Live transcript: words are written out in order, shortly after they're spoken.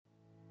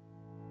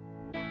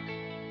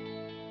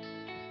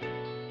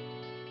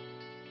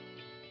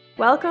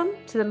Welcome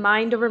to the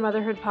Mind Over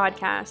Motherhood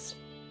podcast.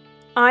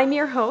 I'm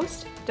your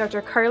host,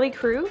 Dr. Carly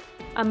Crew,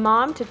 a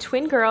mom to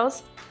twin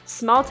girls,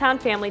 small town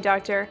family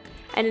doctor,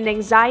 and an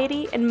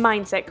anxiety and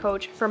mindset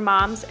coach for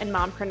moms and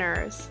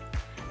mompreneurs.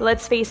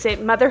 Let's face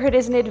it, motherhood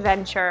is an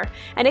adventure,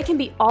 and it can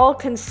be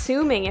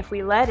all-consuming if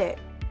we let it.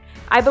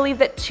 I believe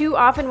that too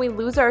often we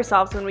lose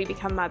ourselves when we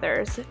become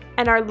mothers,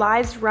 and our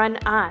lives run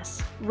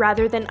us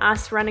rather than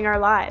us running our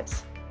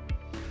lives.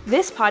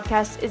 This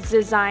podcast is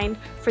designed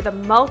for the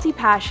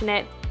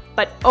multi-passionate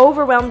but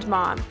overwhelmed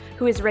mom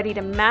who is ready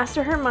to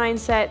master her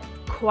mindset,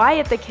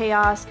 quiet the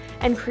chaos,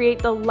 and create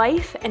the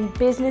life and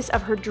business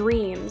of her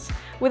dreams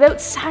without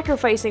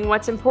sacrificing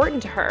what's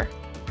important to her.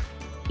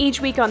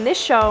 Each week on this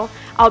show,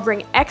 I'll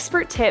bring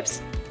expert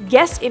tips,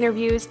 guest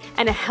interviews,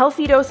 and a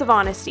healthy dose of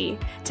honesty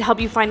to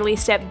help you finally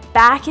step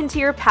back into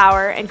your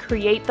power and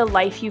create the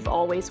life you've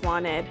always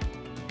wanted.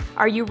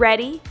 Are you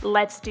ready?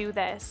 Let's do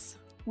this.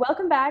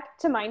 Welcome back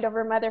to Mind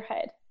Over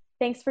Motherhood.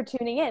 Thanks for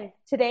tuning in.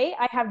 Today,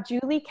 I have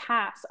Julie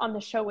Cass on the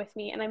show with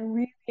me, and I'm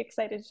really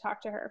excited to talk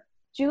to her.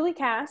 Julie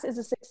Cass is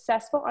a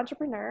successful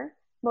entrepreneur,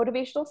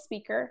 motivational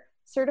speaker,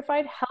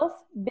 certified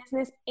health,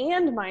 business,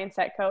 and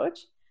mindset coach,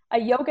 a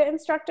yoga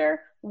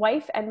instructor,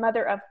 wife and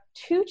mother of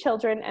 2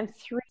 children and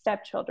 3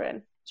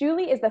 stepchildren.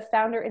 Julie is the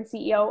founder and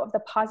CEO of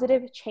the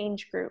Positive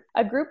Change Group,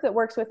 a group that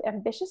works with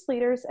ambitious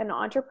leaders and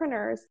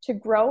entrepreneurs to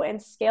grow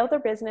and scale their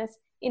business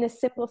in a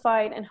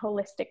simplified and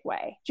holistic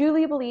way.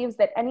 Julie believes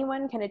that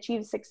anyone can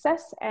achieve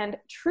success, and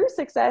true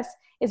success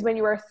is when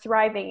you are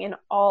thriving in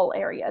all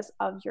areas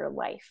of your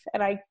life.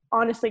 And I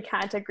honestly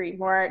can't agree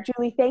more.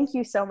 Julie, thank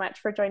you so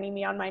much for joining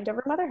me on Mind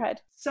Over Motherhood.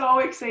 So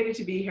excited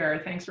to be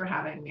here. Thanks for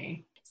having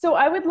me. So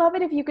I would love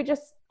it if you could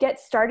just get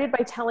started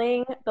by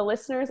telling the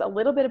listeners a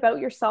little bit about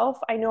yourself.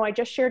 I know I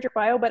just shared your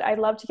bio, but I'd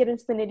love to get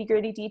into the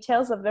nitty-gritty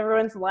details of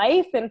everyone's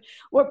life and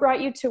what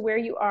brought you to where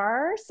you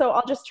are. So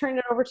I'll just turn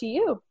it over to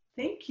you.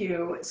 Thank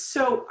you.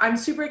 So I'm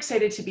super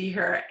excited to be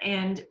here.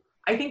 And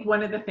I think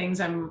one of the things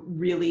I'm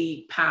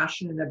really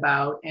passionate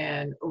about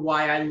and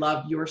why I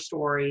love your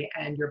story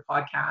and your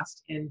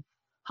podcast and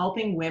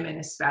helping women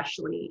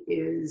especially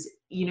is,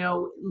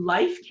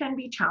 life can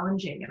be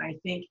challenging. And I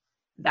think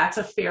that's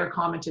a fair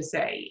comment to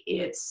say.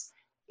 It's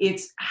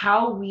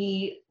how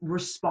we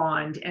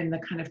respond and the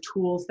kind of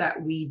tools that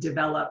we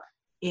develop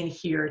in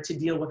here to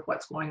deal with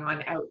what's going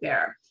on out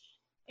there.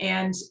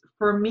 And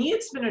for me,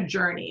 it's been a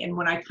journey. And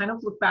when I kind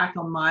of look back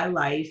on my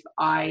life,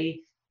 I,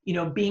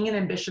 being an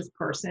ambitious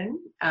person,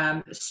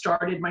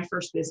 started my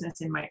first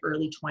business in my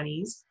early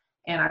 20s.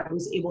 And I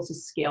was able to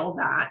scale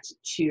that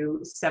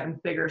to 7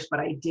 figures, but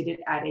I did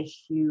it at a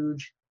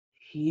huge,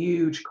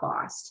 huge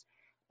cost.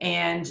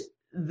 And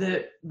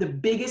the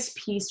biggest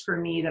piece for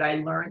me that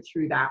I learned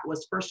through that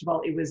was, first of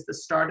all, it was the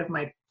start of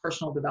my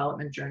personal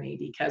development journey,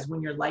 because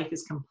when your life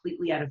is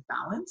completely out of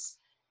balance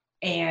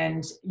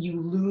and you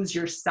lose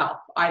yourself,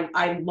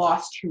 I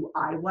lost who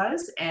I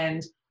was,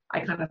 and I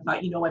kind of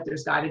thought,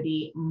 there's got to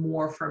be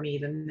more for me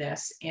than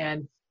this.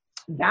 And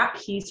that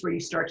piece where you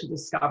start to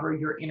discover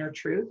your inner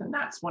truth, and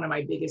that's one of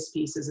my biggest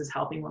pieces, is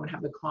helping women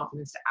have the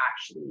confidence to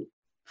actually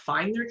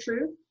find their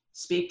truth,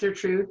 speak their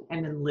truth,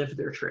 and then live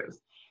their truth.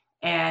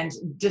 And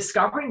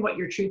discovering what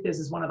your truth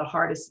is one of the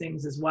hardest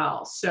things as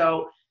well.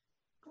 So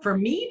for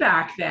me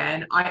back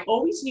then, I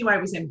always knew I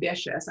was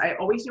ambitious. I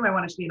always knew I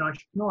wanted to be an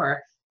entrepreneur,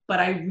 but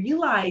I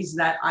realized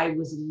that I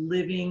was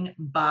living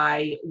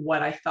by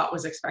what I thought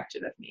was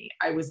expected of me.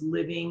 I was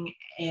living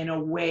in a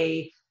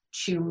way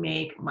to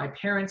make my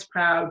parents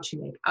proud,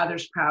 to make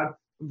others proud,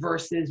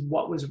 versus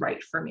what was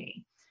right for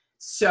me.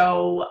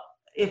 So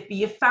if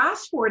you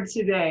fast forward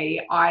today,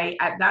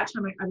 at that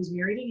time, I was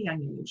married at a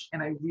young age,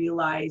 and I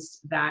realized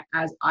that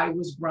as I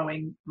was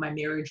growing, my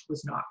marriage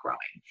was not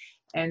growing.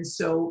 And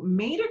so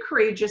made a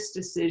courageous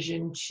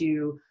decision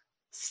to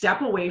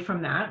step away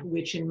from that,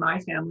 which in my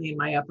family and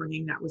my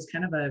upbringing, that was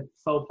kind of a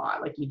faux pas.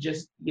 Like you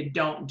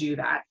don't do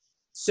that.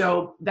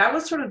 So that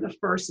was sort of the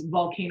first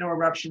volcano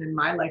eruption in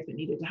my life that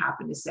needed to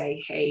happen to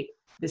say, hey,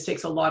 this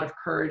takes a lot of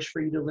courage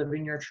for you to live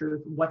in your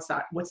truth. What's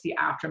the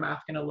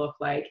aftermath going to look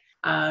like?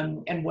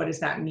 And what does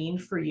that mean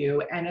for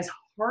you? And as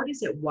hard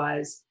as it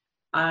was,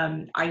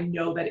 I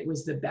know that it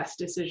was the best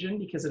decision,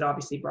 because it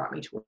obviously brought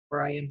me to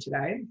where I am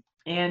today.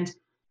 And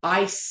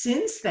I,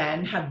 since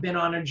then, have been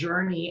on a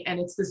journey,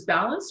 and it's this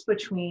balance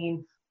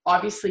between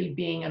obviously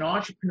being an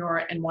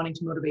entrepreneur and wanting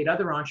to motivate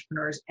other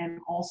entrepreneurs. And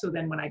also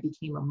then when I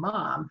became a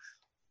mom,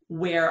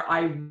 where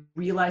I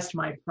realized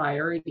my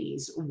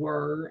priorities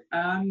were,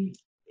 my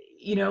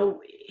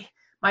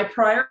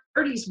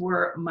priorities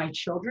were my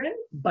children,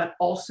 but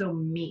also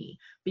me,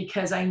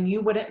 because I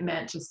knew what it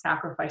meant to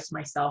sacrifice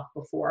myself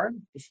before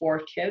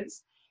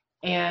kids.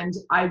 And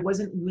I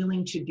wasn't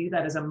willing to do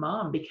that as a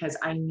mom, because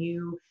I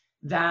knew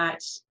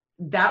that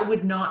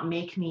would not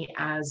make me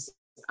as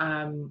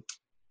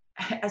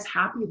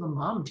happy of a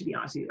mom, to be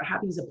honest with you,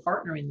 happy as a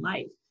partner in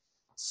life.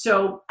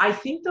 So I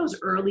think those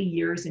early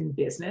years in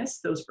business,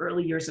 those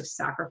early years of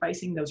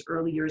sacrificing, those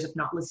early years of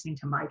not listening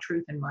to my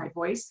truth and my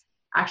voice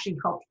actually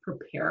helped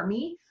prepare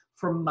me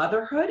for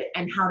motherhood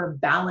and how to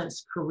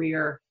balance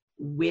career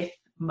with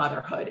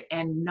motherhood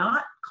and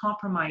not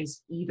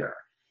compromise either.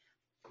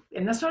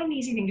 And that's not an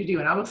easy thing to do.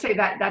 And I will say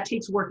that that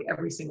takes work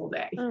every single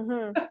day.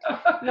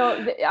 Mm-hmm.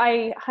 No,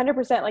 I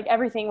 100% like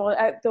everything. Well,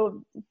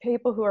 the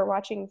people who are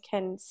watching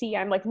can see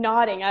I'm like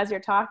nodding as you're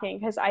talking,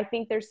 because I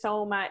think there's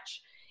so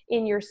much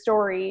in your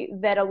story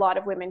that a lot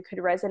of women could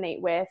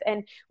resonate with.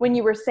 And when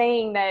you were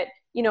saying that,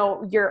 you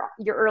know, your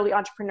early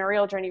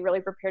entrepreneurial journey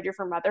really prepared you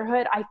for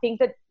motherhood, I think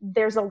that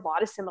there's a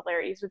lot of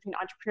similarities between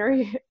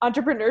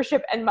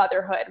entrepreneurship and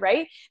motherhood,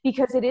 right?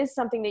 Because it is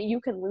something that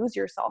you can lose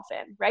yourself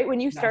in, right? When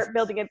you start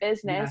building a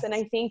business. And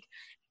I think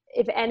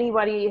if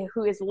anybody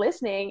who is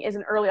listening is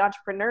an early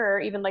entrepreneur,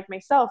 even like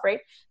myself, right?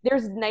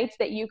 There's nights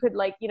that you could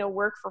like, you know,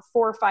 work for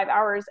 4 or 5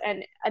 hours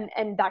and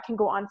that can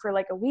go on for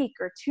like a week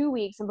or 2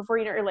 weeks. And before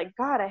you know, you're like,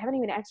 God, I haven't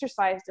even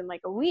exercised in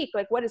like a week.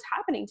 Like, what is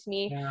happening to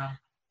me? Yeah.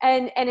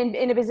 And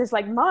in a business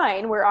like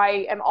mine, where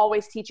I am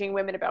always teaching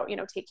women about, you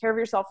know, take care of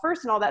yourself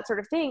first and all that sort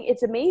of thing,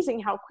 it's amazing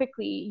how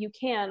quickly you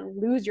can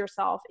lose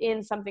yourself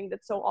in something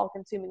that's so all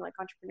consuming like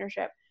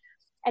entrepreneurship.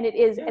 And it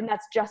is, and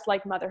that's just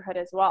like motherhood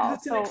as well.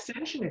 It's an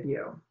extension of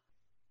you.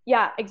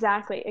 Yeah,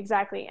 exactly.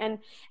 And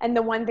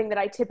the one thing that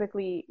I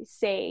typically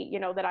say, you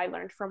know, that I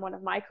learned from one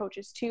of my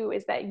coaches too,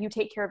 is that you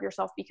take care of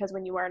yourself, because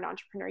when you are an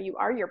entrepreneur, you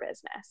are your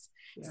business.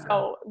 Yeah.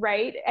 So,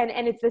 right.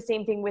 And it's the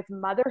same thing with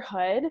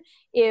motherhood.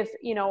 If,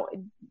 you know,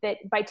 that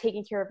by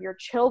taking care of your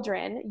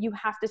children, you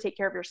have to take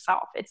care of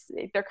yourself.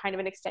 They're kind of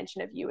an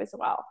extension of you as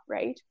well.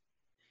 Right.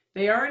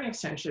 They are an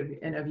extension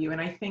of you.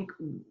 And I think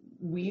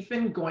we've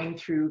been going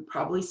through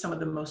probably some of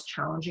the most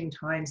challenging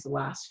times the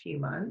last few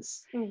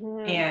months.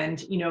 Mm-hmm.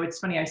 And, you know, it's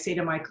funny, I say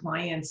to my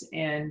clients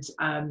and,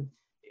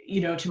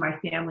 you know, to my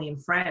family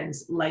and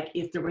friends, like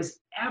if there was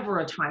ever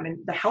a time, and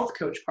the health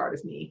coach part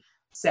of me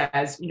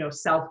says, you know,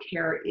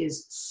 self-care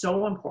is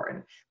so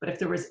important, but if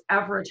there was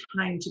ever a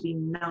time to be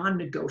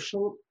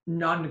non-negotiable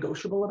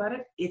about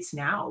it, it's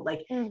now.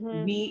 Like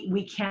mm-hmm.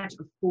 we can't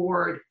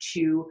afford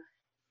to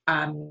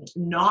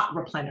not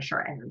replenish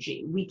our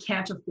energy. We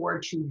can't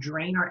afford to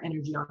drain our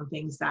energy on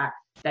things that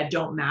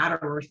don't matter,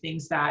 or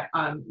things that,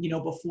 you know,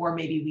 before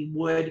maybe we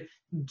would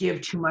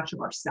give too much of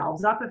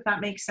ourselves up, if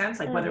that makes sense.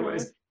 Like mm-hmm. whether it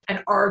was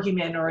an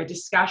argument or a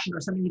discussion or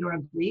something you don't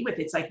agree with,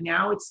 it's like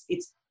now it's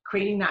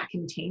creating that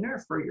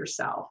container for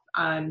yourself.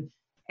 And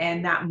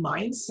that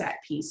mindset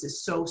piece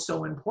is so,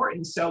 so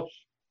important. So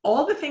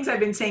all the things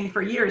I've been saying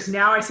for years,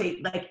 now I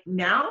say, like,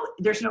 now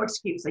there's no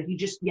excuse. Like you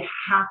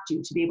have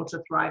to be able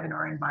to thrive in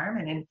our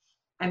environment.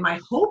 And my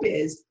hope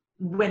is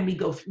when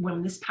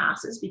this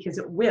passes, because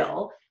it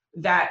will,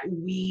 that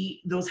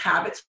those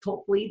habits,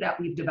 hopefully, that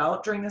we've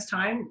developed during this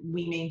time,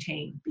 we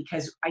maintain,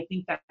 because I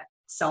think that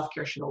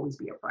self-care should always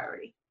be a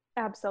priority.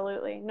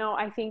 Absolutely. No,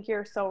 I think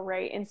you're so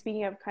right. And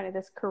speaking of kind of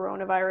this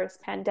coronavirus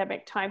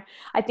pandemic time,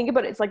 I think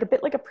about it's like a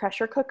bit like a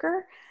pressure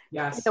cooker.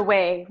 Yes. In a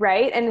way,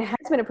 right? And it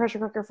has been a pressure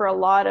cooker for a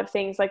lot of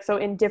things. Like, so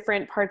in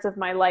different parts of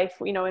my life,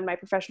 you know, in my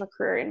professional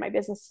career, in my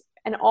business,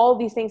 and all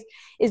these things,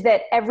 is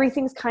that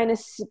everything's kind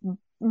of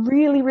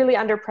really, really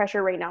under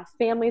pressure right now.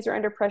 Families are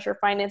under pressure.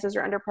 Finances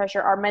are under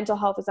pressure. Our mental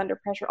health is under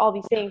pressure, all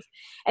these things.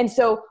 And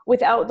so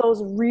without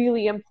those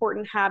really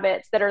important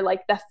habits that are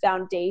like the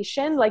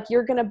foundation, like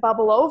you're going to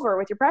bubble over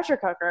with your pressure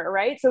cooker,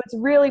 right? So it's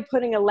really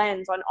putting a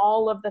lens on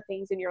all of the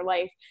things in your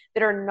life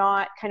that are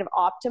not kind of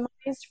optimized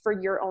for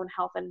your own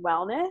health and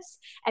wellness.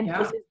 And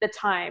this is the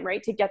time,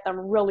 right, to get them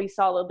really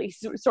solidly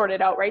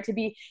sorted out, right? To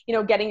be, you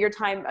know, getting your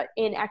time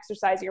in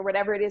exercising or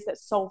whatever it is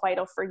that's so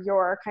vital for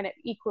your kind of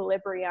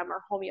equilibrium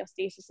or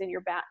homeostasis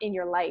in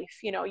your life.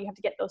 You know, you have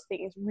to get those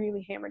things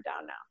really hammered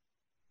down now.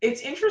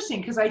 It's interesting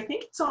because I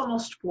think it's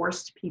almost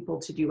forced people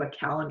to do a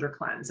calendar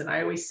cleanse. And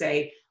I always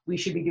say we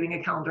should be doing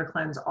a calendar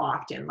cleanse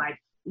often. Like,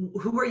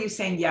 who are you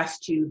saying yes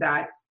to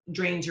that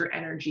drains your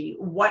energy?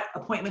 What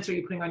appointments are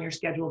you putting on your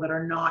schedule that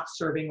are not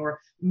serving or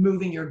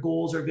moving your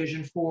goals or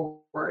vision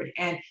forward?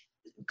 And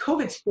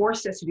COVID's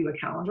forced us to do a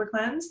calendar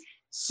cleanse.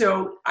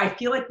 So I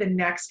feel like the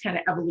next kind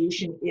of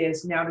evolution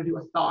is now to do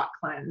a thought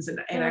cleanse. And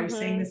mm-hmm. I was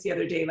saying this the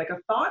other day, like a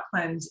thought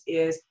cleanse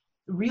is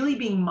really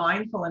being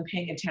mindful and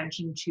paying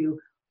attention to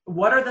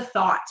what are the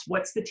thoughts,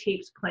 what's the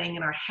tapes playing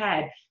in our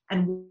head,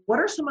 and what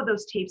are some of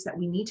those tapes that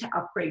we need to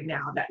upgrade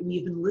now that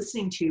we've been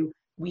listening to,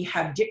 we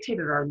have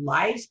dictated our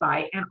lives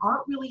by, and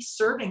aren't really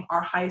serving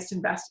our highest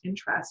and best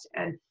interest.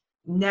 And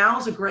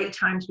now's a great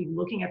time to be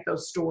looking at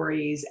those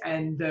stories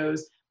and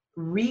those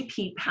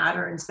repeat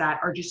patterns that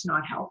are just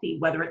not healthy,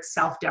 whether it's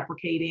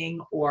self-deprecating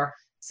or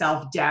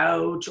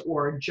self-doubt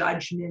or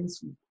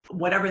judgments,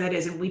 whatever that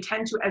is. And we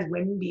tend to, as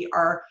women, be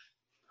our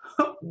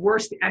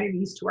worst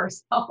enemies to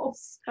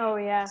ourselves. Oh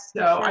yeah. So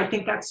sure. I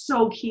think that's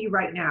so key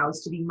right now,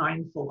 is to be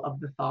mindful of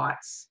the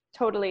thoughts.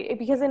 Totally.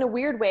 Because in a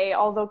weird way,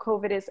 although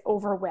COVID has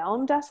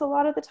overwhelmed us a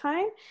lot of the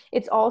time,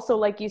 it's also,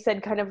 like you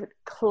said, kind of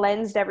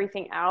cleansed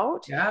everything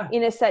out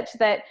in a such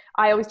that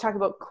I always talk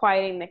about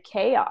quieting the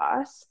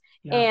chaos.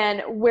 Yeah.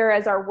 And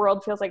whereas our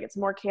world feels like it's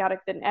more chaotic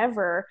than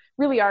ever,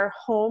 really our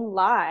home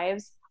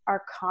lives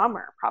are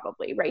calmer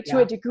probably, right? To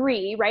Yeah. a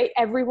degree, right?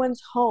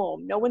 Everyone's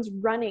home. No one's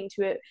running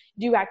to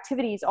do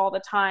activities all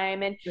the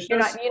time. And There's you're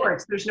no not,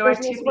 sports, there's no there's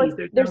no sports,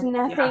 activities, there's there's no,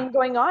 yeah. nothing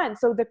going on.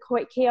 So the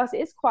chaos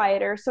is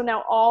quieter. So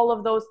now all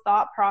of those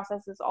thought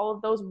processes, all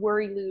of those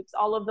worry loops,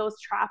 all of those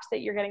traps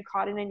that you're getting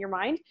caught in your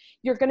mind,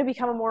 you're going to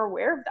become more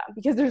aware of them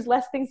because there's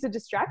less things to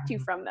distract you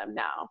from them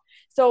now.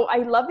 So I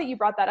love that you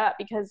brought that up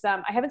because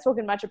I haven't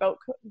spoken much about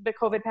the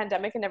COVID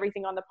pandemic and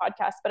everything on the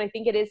podcast, but I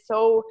think it is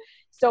so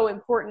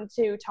important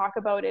to talk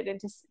about it and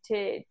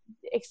to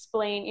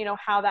explain,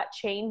 how that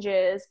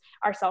changes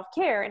our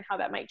self-care and how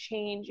that might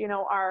change,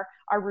 our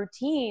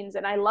routines.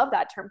 And I love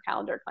that term,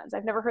 calendar cleanse.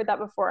 I've never heard that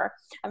before.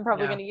 I'm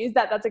probably going to use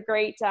that. That's a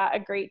great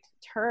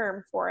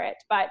term for it.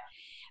 But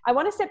I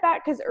want to step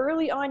back because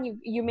early on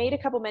you made a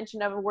couple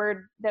mention of a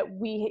word that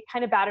we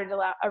kind of battered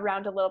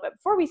around a little bit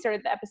before we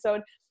started the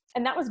episode,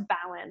 and that was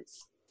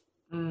balance.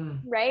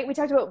 Right? We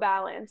talked about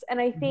balance.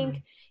 And I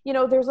think,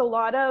 there's a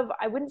lot of,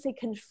 I wouldn't say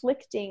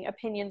conflicting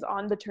opinions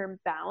on the term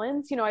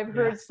balance. I've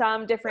heard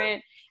some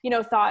different,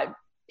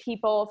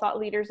 thought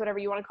leaders, whatever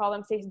you want to call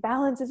them, say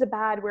balance is a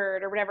bad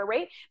word or whatever,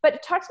 right?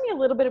 But talk to me a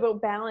little bit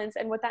about balance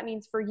and what that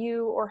means for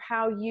you, or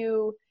how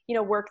you,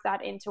 work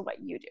that into what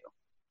you do.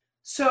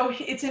 So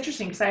it's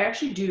interesting because I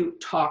actually do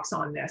talks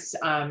on this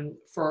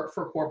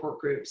for corporate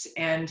groups.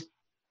 And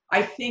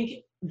I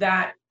think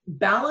that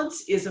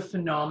balance is a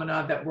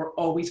phenomena that we're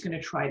always going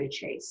to try to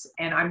chase.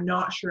 And I'm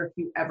not sure if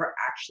you ever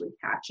actually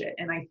catch it.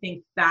 And I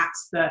think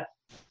that's the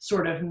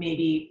sort of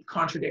maybe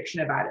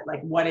contradiction about it.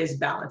 Like, what is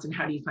balance and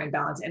how do you find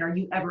balance? And are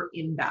you ever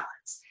in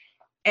balance?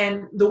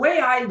 And the way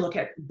I look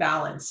at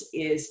balance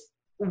is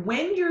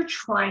when you're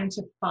trying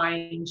to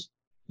find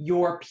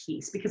your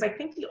peace, because I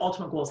think the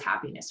ultimate goal is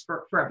happiness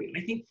for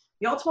everyone. I think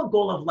the ultimate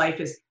goal of life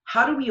is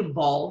how do we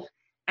evolve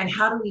and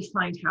how do we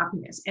find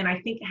happiness? And I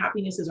think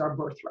happiness is our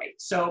birthright.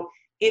 So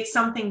it's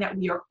something that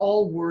we are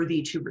all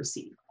worthy to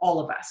receive, all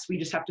of us. We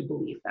just have to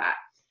believe that.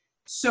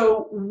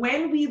 So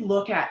when we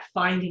look at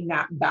finding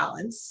that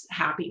balance,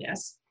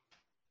 happiness,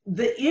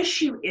 the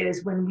issue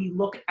is when we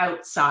look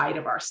outside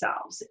of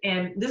ourselves.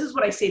 And this is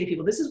what I say to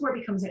people. This is where it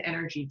becomes an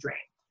energy drain.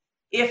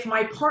 If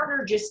my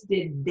partner just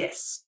did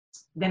this,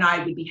 then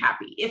I would be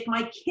happy. If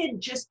my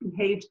kid just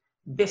behaved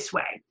this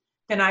way,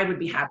 then I would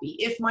be happy.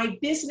 If my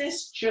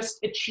business just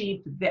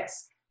achieved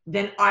this,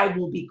 then I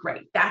will be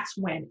great. That's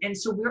when. And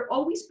so we're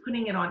always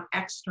putting it on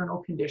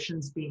external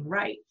conditions being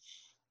right.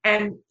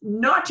 And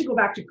not to go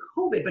back to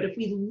COVID, but if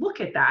we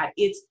look at that,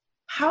 it's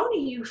how do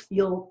you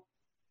feel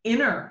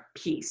inner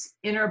peace,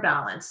 inner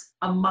balance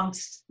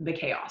amongst the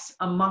chaos,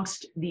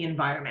 amongst the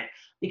environment?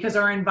 Because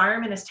our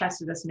environment has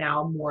tested us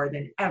now more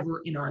than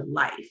ever in our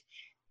life.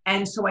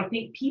 And so I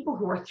think people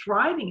who are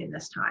thriving in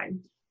this time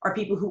are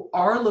people who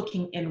are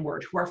looking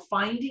inward, who are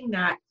finding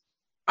that,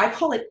 I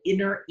call it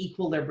inner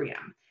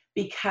equilibrium,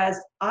 because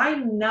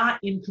I'm not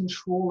in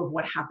control of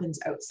what happens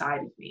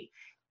outside of me.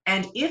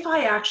 And if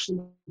I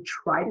actually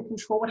try to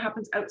control what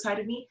happens outside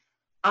of me,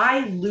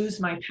 I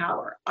lose my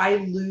power. I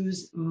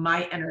lose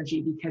my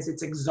energy because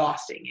it's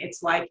exhausting.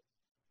 It's like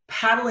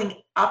paddling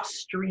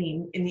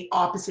upstream in the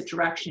opposite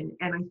direction.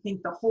 And I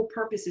think the whole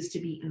purpose is to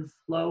be in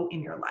flow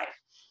in your life.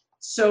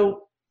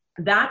 So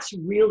that's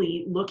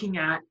really looking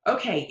at,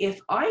 okay, if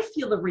I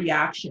feel a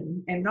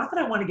reaction, and not that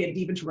I want to get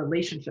deep into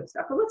relationship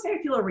stuff, but let's say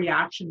I feel a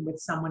reaction with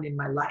someone in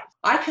my life.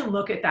 I can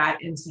look at that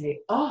and say,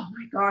 oh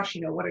my gosh,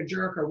 what a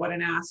jerk or what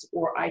an ass.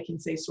 Or I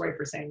can say, sorry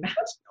for saying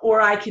that. Or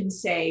I can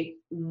say,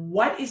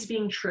 what is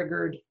being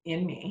triggered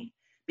in me?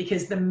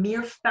 Because the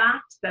mere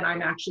fact that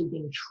I'm actually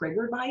being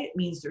triggered by it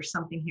means there's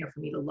something here for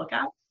me to look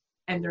at,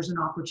 and there's an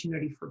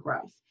opportunity for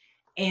growth.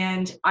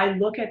 And I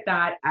look at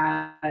that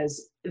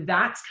as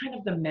that's kind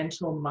of the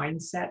mental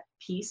mindset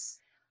piece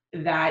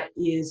that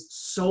is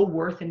so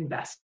worth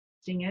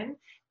investing in.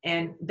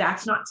 And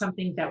that's not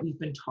something that we've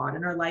been taught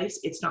in our lives.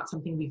 It's not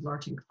something we've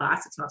learned in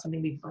class. It's not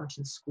something we've learned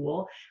in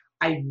school.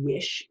 I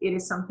wish it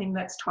is something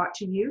that's taught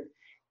to you.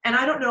 And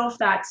I don't know if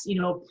that's,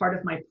 part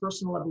of my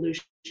personal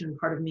evolution,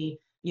 part of me,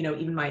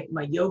 even my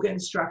yoga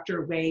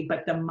instructor way,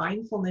 but the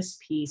mindfulness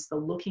piece, the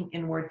looking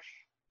inward.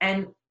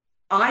 And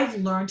I've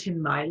learned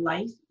in my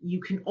life,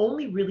 you can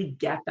only really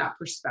get that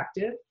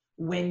perspective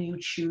when you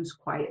choose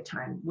quiet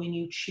time, when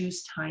you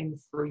choose time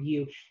for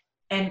you.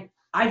 And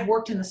I've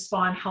worked in the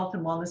spa and health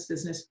and wellness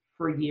business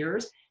for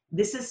years.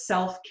 This is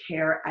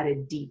self-care at a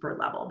deeper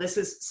level. This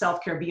is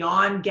self-care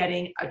beyond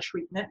getting a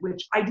treatment,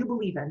 which I do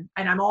believe in,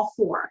 and I'm all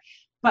for.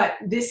 But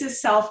this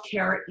is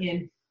self-care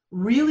in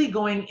really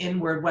going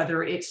inward,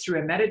 whether it's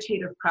through a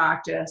meditative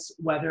practice,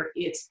 whether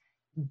it's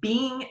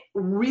being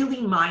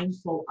really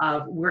mindful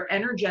of we're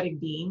energetic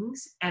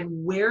beings and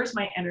where's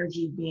my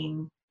energy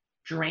being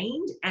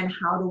drained and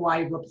how do I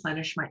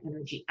replenish my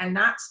energy. And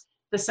that's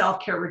the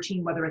self-care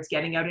routine, whether it's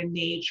getting out in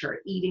nature,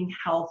 eating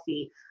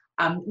healthy,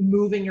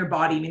 moving your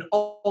body. I mean,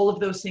 all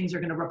of those things are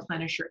going to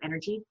replenish your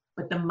energy.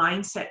 But the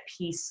mindset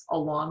piece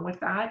along with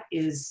that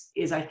is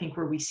I think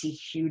where we see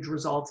huge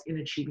results in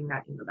achieving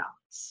that inner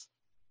balance.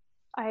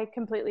 I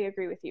completely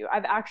agree with you.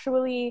 I've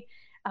actually,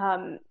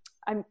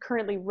 I'm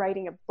currently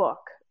writing a book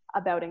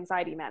about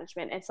anxiety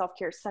management, and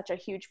self-care is such a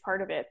huge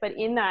part of it. But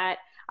in that,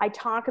 I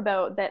talk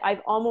about that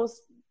I've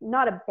almost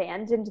not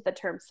abandoned the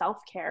term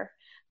self-care,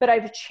 but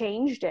I've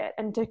changed it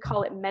and to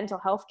call it mental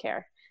health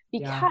care,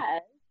 because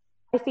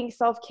I think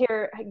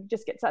self-care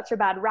just gets such a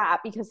bad rap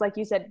because, like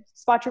you said,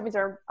 spa treatments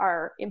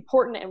are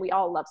important and we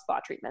all love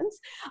spa treatments.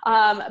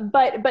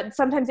 But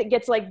sometimes it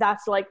gets like,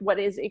 that's like what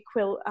is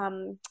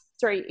equated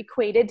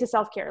to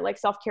self-care. Like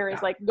self-care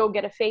is like, go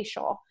get a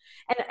facial.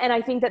 And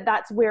I think that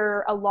that's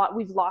where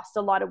we've lost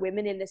a lot of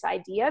women in this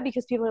idea,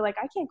 because people are like,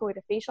 I can't go get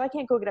a facial. I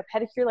can't go get a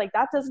pedicure. Like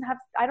I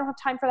don't have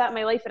time for that in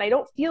my life. And I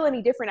don't feel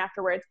any different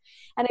afterwards.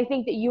 And I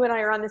think that you and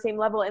I are on the same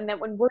level. And that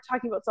when we're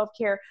talking about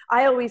self-care,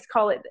 I always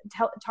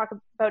talk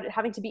about it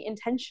having to be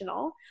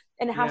intentional,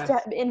 and it has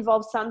to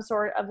involve some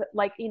sort of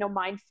like,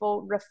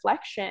 mindful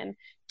reflection,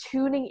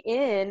 tuning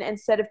in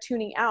instead of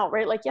tuning out,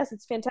 right? Like, yes,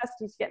 it's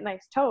fantastic to get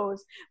nice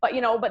toes, but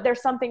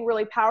there's something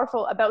really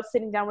powerful about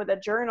sitting down with a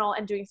journal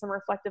and doing some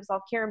reflective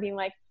self-care and being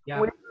like,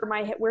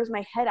 where's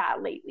my head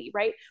at lately,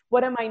 right?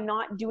 What am I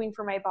not doing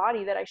for my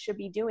body that I should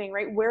be doing,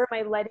 right? Where am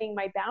I letting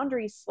my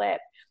boundaries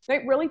slip,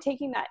 right? Really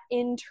taking that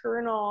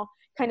internal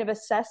kind of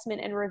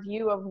assessment and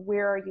review of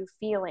where are you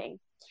feeling,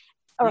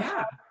 or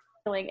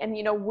feeling, and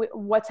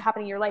what's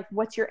happening in your life,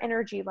 what's your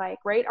energy like,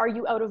 right? Are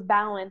you out of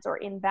balance or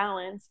in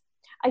balance?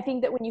 I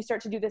think that when you start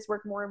to do this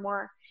work more and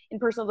more in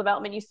personal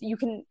development, you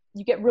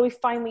get really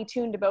finely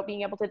tuned about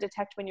being able to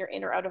detect when you're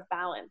in or out of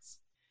balance.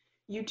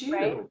 You do,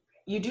 right?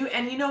 You do.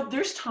 And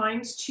there's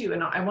times too,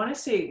 and I want to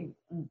say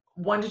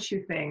 1 to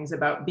 2 things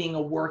about being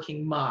a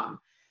working mom.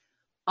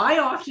 I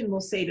often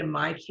will say to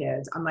my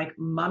kids, I'm like,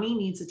 mommy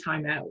needs a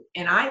timeout.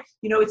 And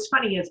it's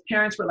funny, as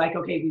parents, we're like,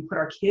 okay, we put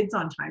our kids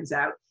on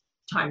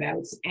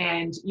timeouts,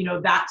 and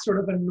that's sort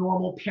of a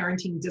normal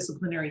parenting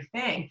disciplinary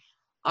thing.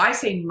 I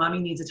say mommy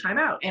needs a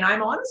timeout, and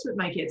I'm honest with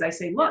my kids. I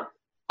say, look,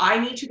 I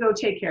need to go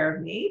take care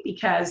of me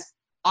because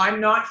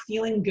I'm not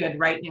feeling good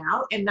right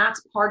now. And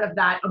that's part of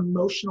that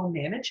emotional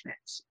management.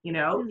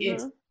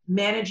 It's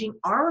managing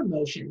our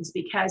emotions,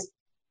 because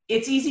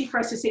it's easy for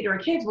us to say to our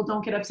kids, well,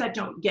 don't get upset,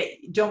 don't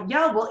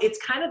yell. Well, it's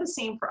kind of the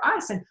same for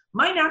us. And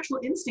my natural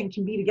instinct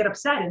can be to get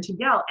upset and to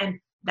yell. And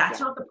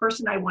that's not the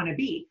person I want to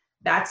be.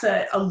 That's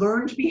a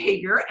learned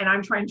behavior, and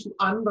I'm trying to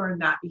unlearn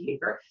that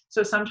behavior.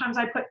 So sometimes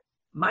I put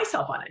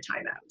myself on a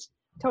timeout.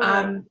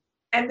 Totally.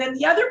 And then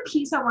the other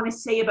piece I want to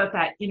say about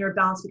that inner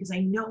balance, because I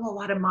know a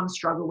lot of moms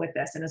struggle with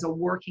this, and as a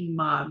working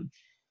mom,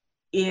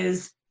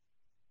 is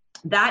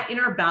that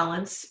inner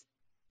balance.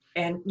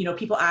 And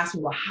people ask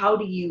me, well, how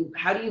do you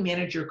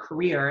manage your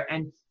career?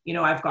 And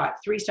I've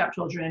got 3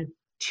 stepchildren,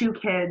 2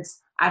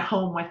 kids at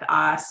home with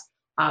us,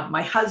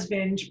 my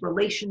husband,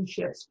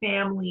 relationships,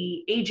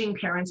 family, aging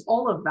parents,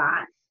 all of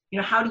that.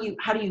 How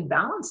do you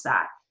balance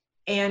that?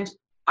 And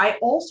I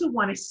also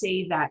want to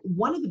say that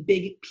one of the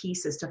big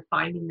pieces to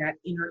finding that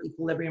inner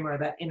equilibrium or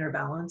that inner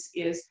balance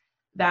is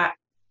that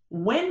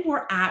when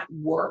we're at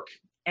work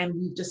and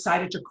we've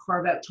decided to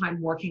carve out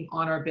time working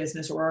on our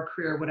business or our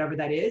career, whatever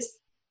that is,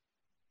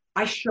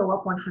 I show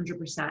up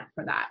 100%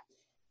 for that.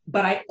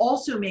 But I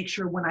also make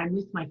sure when I'm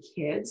with my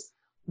kids,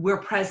 we're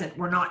present.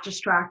 We're not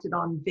distracted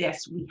on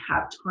this. We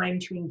have time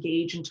to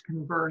engage and to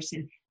converse.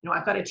 And,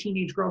 I've got a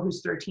teenage girl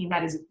who's 13.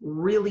 That is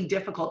really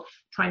difficult,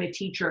 trying to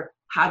teach her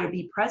how to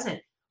be present.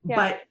 Yeah.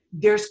 But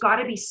there's got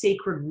to be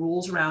sacred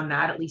rules around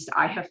that. At least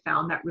I have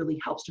found that really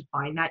helps to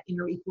find that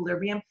inner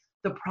equilibrium.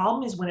 The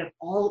problem is when it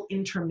all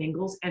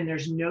intermingles and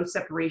there's no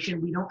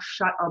separation. We don't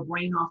shut our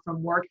brain off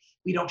from work.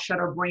 We don't shut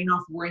our brain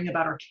off worrying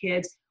about our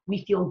kids.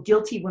 We feel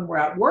guilty when we're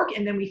at work,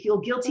 and then we feel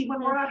guilty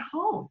when we're at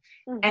home.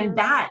 And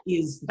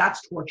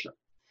that's torture.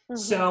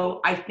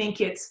 So I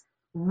think it's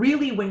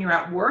really when you're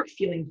at work,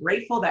 feeling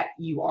grateful that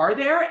you are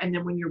there. And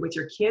then when you're with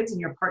your kids and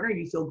your partner,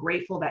 you feel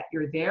grateful that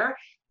you're there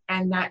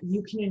and that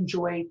you can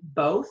enjoy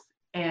both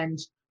and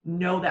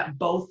know that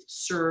both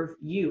serve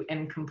you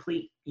and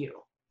complete you.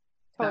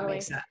 Totally. That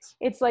makes sense.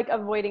 It's like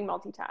avoiding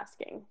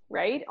multitasking,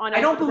 right? I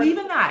don't believe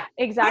in that.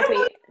 Exactly. I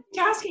don't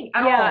multitasking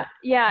at all.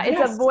 Yeah.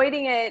 It's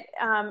avoiding it,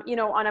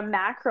 on a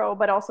macro,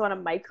 but also on a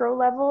micro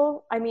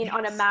level. I mean,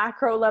 on a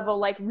macro level,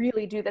 like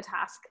really do the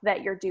task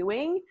that you're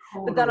doing,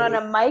 but then on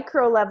a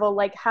micro level,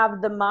 like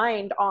have the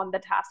mind on the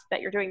task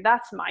that you're doing.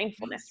 That's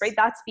mindfulness, right?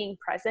 That's being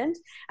present.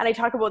 And I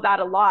talk about that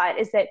a lot,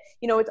 is that,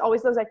 it's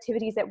always those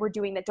activities that we're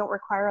doing that don't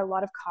require a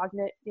lot of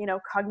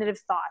cognitive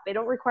thought. They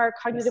don't require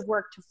cognitive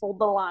work to fold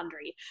the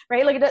laundry,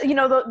 right? Like,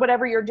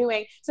 whatever you're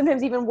doing,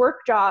 sometimes even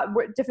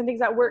different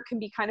things at work can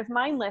be kind of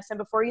mindless. And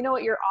before you know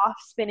it, you're off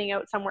spinning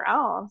out somewhere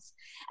else.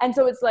 And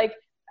so it's like,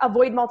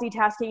 avoid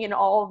multitasking in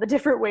all the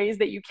different ways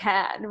that you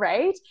can,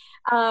 right?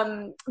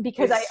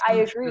 Because I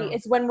agree.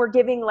 It's when we're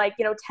giving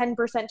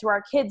 10% to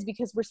our kids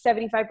because we're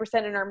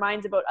 75% in our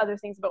minds about other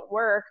things about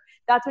work.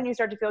 That's when you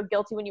start to feel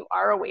guilty when you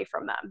are away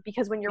from them,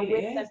 because when you're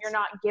with them, you're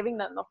not giving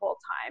them the whole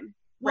time.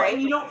 Well, right?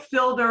 And you don't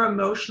fill their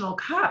emotional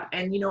cup.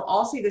 And,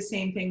 I'll say the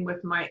same thing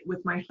with my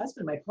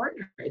husband, my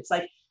partner. It's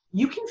like,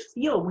 you can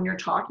feel when you're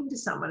talking to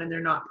someone and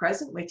they're not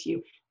present with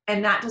you.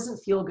 And that doesn't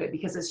feel good,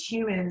 because as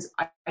humans,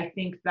 I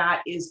think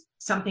that is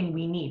something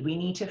we need. We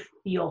need to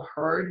feel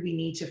heard. We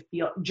need to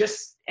feel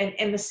just, and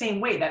in the same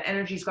way, that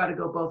energy's got to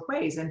go both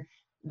ways. And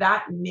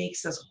that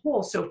makes us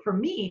whole. So for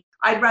me,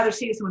 I'd rather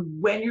say to someone,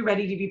 when you're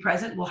ready to be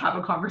present, we'll have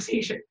a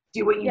conversation.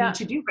 Do what you Yeah. need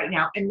to do right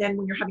now. And then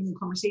when you're having a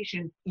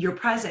conversation, you're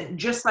present,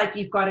 just like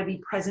you've got to be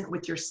present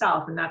with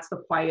yourself. And that's the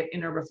quiet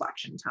inner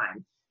reflection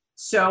time.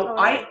 So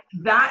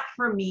that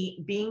for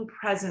me, being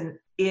present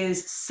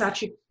is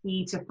such a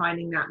key to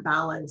finding that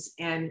balance.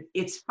 And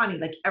it's funny,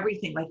 like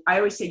everything, like I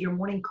always say, your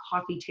morning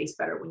coffee tastes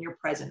better when you're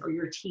present, or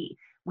your tea,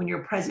 when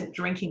you're present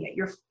drinking it.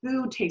 Your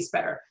food tastes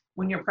better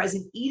when you're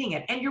present eating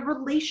it. And your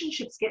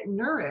relationships get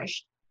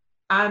nourished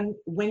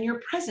when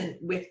you're present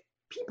with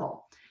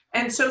people.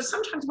 And so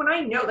sometimes when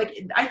I know, like,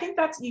 I think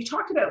that's, you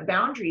talked about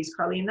boundaries,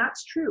 Carly, and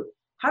that's true.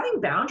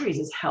 Having boundaries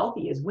is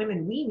healthy. As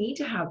women, we need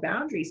to have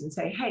boundaries and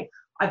say, hey,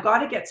 I've got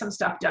to get some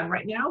stuff done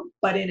right now,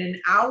 but in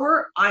an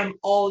hour, I'm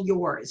all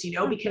yours,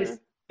 because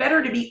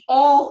better to be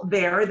all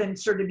there than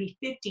sort of be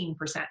 15%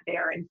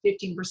 there and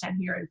 15%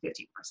 here and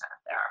 15%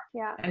 there.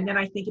 Yeah. And then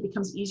I think it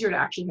becomes easier to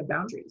actually have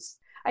boundaries.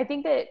 I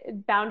think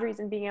that boundaries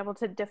and being able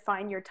to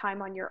define your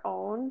time on your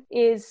own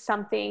is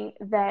something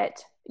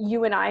that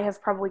you and I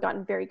have probably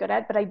gotten very good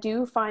at, but I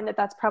do find that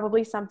that's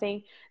probably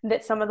something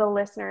that some of the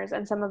listeners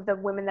and some of the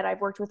women that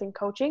I've worked with in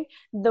coaching,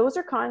 those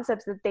are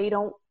concepts that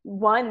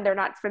they're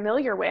not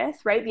familiar with,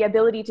 right? The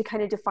ability to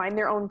kind of define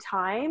their own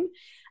time,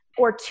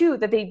 or two,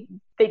 that they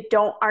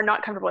are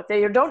not comfortable with.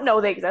 They don't know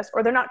they exist,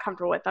 or they're not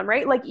comfortable with them,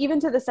 right? Like even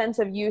to the sense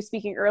of you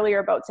speaking earlier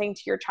about saying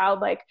to your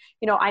child, like,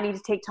 I need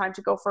to take time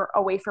to go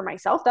away for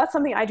myself. That's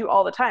something I do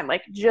all the time.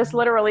 Like just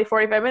literally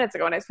 45 minutes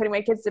ago when I was putting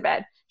my kids to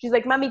bed, she's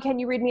like, Mommy, can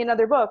you read me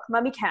another book?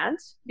 Mommy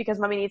can't, because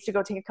Mommy needs to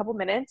go take a couple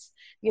minutes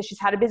because she's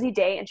had a busy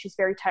day and she's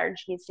very tired and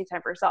she needs to take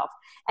time for herself.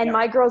 And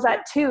my girls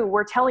at 2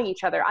 were telling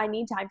each other, I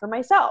need time for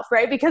myself,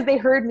 right? Because they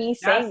heard me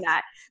saying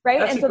that, right?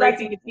 That's and so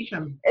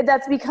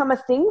that's become a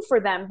thing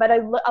for them. But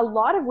a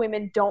lot of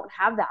women don't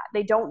have that.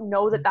 They don't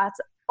know that that's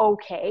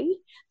okay.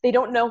 They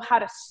don't know how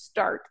to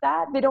start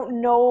that. They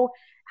don't know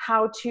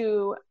how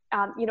to,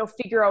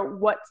 figure out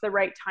what's the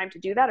right time to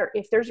do that, or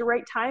if there's a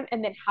right time,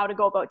 and then how to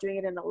go about doing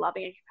it in a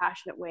loving and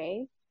compassionate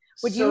way.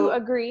 Would you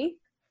agree?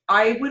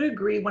 I would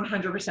agree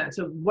 100%.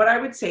 So what I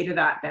would say to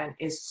that then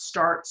is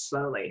start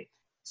slowly.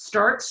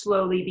 Start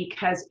slowly,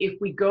 because if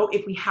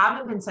we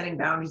haven't been setting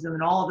boundaries, and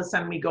then all of a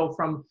sudden we go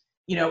from,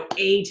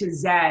 A to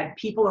Z,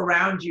 people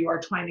around you are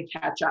trying to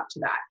catch up to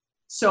that.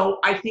 So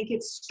I think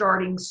it's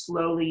starting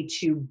slowly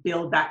to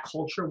build that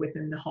culture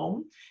within the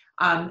home.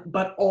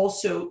 But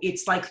also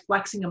it's like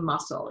flexing a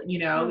muscle,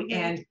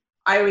 and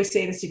I always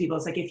say this to people.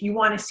 It's like, if you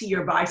want to see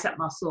your bicep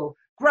muscle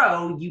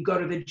grow, you go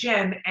to the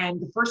gym,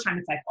 and the first time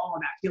it's like, oh,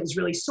 that feels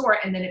really sore.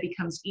 And then it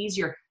becomes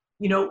easier.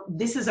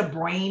 This is a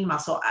brain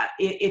muscle.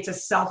 It's a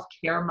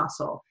self-care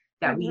muscle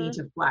that we need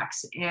to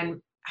flex.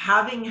 And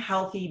having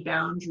healthy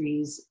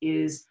boundaries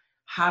is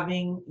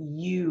having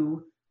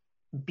you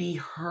be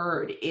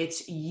heard.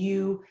 It's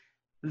you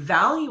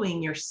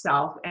valuing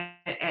yourself,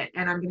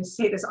 and I'm going to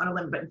say this on a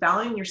limb, but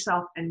valuing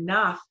yourself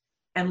enough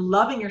and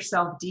loving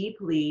yourself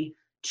deeply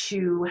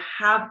to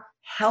have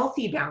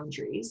healthy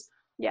boundaries.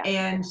 Yeah.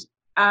 And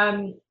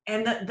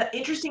the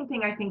interesting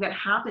thing I think that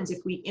happens if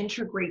we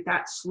integrate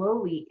that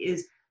slowly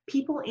is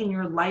people in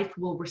your life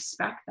will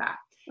respect that.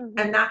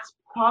 And that's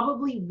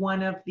probably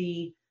one of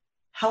the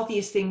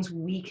healthiest things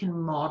we can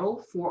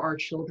model for our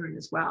children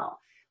as well.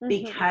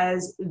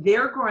 Because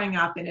they're growing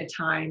up in a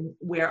time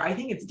where I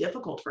think it's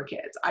difficult for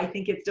kids. I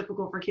think it's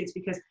difficult for kids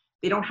because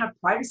they don't have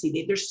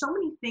privacy. There's so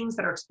many things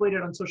that are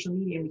exploited on social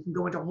media, and we can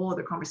go into a whole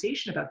other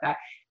conversation about that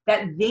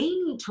they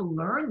need to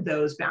learn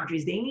those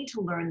boundaries. They need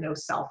to learn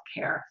those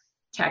self-care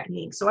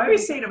techniques. So I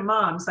always say to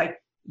moms, like,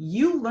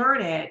 you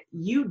learn it,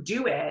 you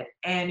do it,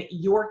 and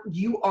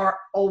you are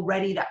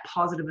already that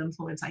positive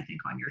influence, I think,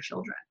 on your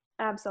children.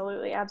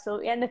 Absolutely.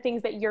 Absolutely. And the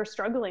things that you're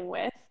struggling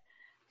with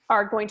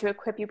are going to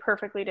equip you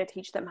perfectly to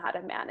teach them how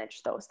to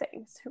manage those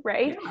things,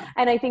 right? Yeah.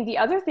 And I think the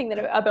other thing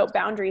about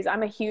boundaries,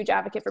 I'm a huge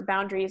advocate for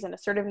boundaries, and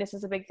assertiveness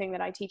is a big thing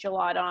that I teach a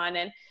lot on.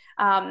 And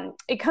I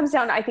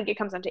think it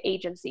comes down to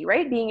agency,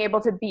 right? Being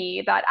able to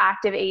be that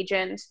active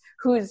agent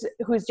who's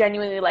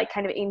genuinely like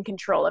kind of in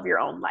control of your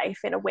own life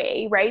in a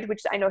way, right?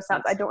 Which I know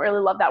I don't really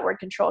love that word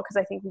control, because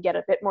I think we get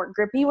a bit more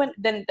grippy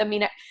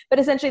but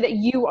essentially that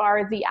you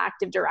are the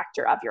active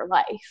director of your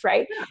life,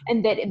 right? Yeah.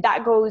 And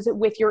that goes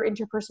with your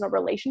interpersonal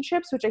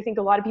relationships, which I think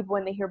a lot of people,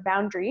 when they hear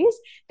boundaries,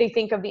 they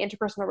think of the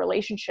interpersonal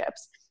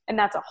relationships, and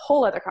that's a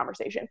whole other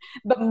conversation.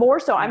 But more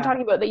so, I'm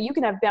talking about that you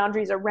can have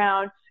boundaries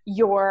around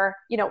your,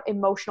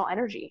 emotional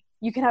energy.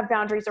 You can have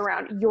boundaries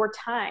around your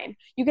time.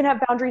 You can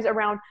have boundaries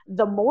around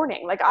the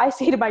morning. Like I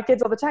say to my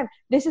kids all the time,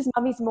 this is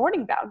Mommy's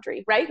morning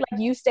boundary, right? Like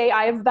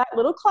I have that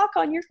little clock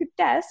on your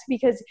desk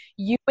because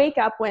you wake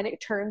up when it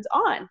turns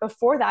on.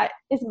 Before that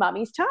is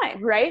Mommy's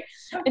time, right?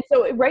 And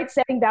so, right,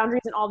 setting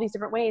boundaries in all these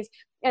different ways.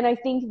 And I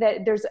think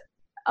that there's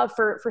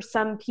for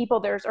some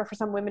people or for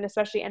some women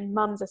especially, and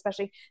moms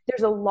especially,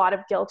 there's a lot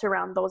of guilt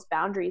around those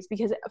boundaries,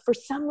 because for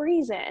some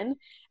reason,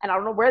 and I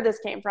don't know where this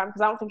came from,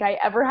 because I don't think I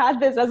ever had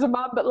this as a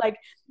mom, but like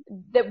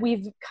that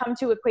we've come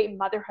to equate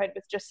motherhood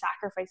with just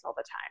sacrifice all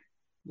the time.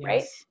 Yes.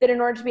 Right? That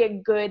in order to be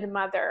a good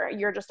mother,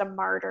 you're just a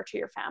martyr to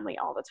your family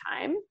all the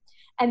time.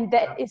 And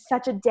that is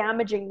such a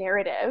damaging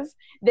narrative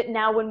that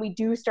now when we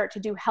do start to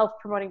do health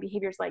promoting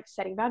behaviors like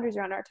setting boundaries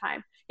around our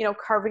time,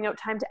 carving out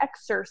time to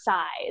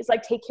exercise,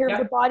 like take care of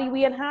the body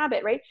we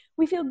inhabit, right?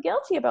 We feel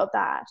guilty about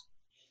that.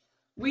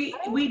 We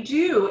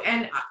do.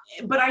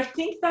 But I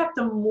think that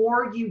the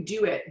more you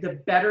do it,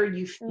 the better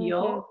you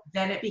feel,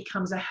 then it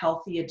becomes a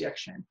healthy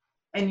addiction.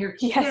 And your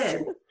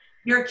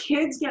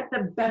kids get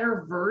the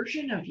better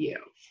version of you,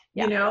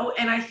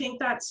 and I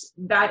think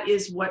that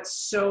is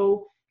what's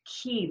so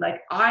key.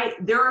 Like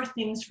there are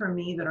things for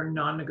me that are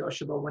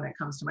non-negotiable when it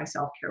comes to my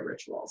self-care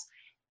rituals.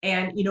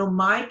 And,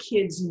 my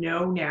kids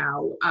know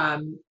now,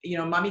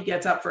 mommy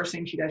gets up, first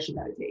thing she does, she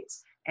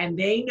meditates. And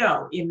they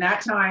know in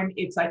that time,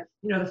 it's like,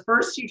 the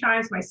first 2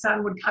 times my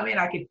son would come in,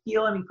 I could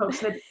feel him, he pokes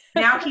his head.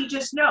 Now he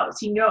just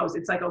knows,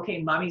 it's like,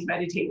 okay, mommy's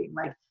meditating.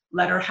 Like,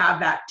 let her have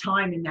that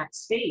time in that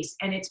space.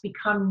 And it's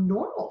become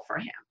normal for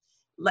him.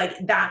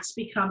 Like that's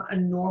become a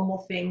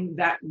normal thing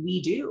that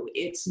we do.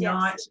 It's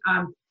not,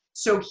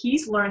 so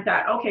he's learned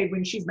that, okay,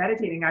 when she's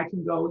meditating, I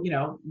can go,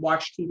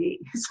 watch TV.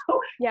 So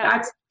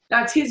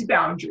that's his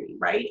boundary.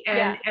 Right.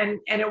 And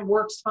it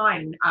works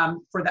fine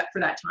for that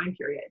time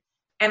period.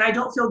 And I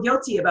don't feel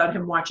guilty about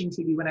him watching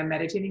TV when I'm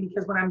meditating,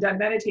 because when I'm done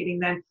meditating,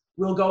 then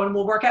we'll go and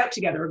we'll work out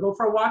together or go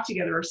for a walk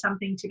together or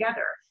something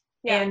together.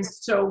 Yeah. And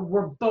so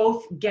we're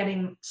both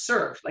getting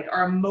served, like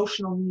our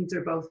emotional needs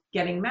are both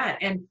getting met.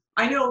 And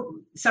I know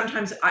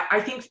sometimes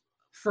I think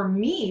for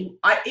me,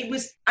 I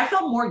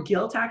felt more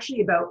guilt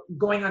actually about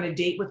going on a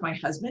date with my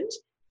husband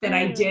than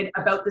I did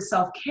about the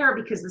self-care,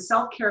 because the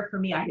self-care for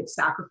me, I had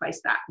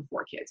sacrificed that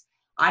before kids.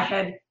 I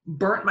had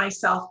burnt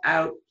myself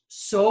out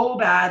so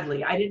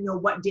badly. I didn't know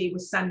what day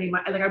was Sunday.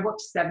 I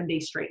worked 7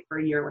 days straight for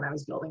a year when I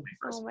was building my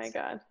first. Oh my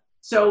God.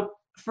 So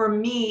for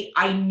me,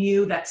 I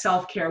knew that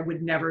self-care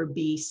would never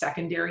be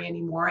secondary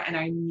anymore. And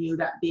I knew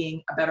that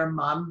being a better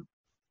mom,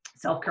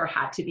 self-care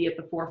had to be at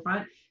the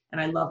forefront.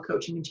 And I love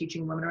coaching and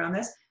teaching women around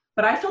this.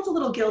 But I felt a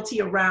little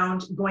guilty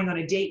around going on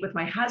a date with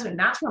my husband.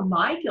 That's where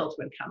my guilt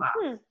would come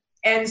up.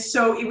 And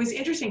so it was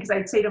interesting, because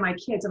I'd say to my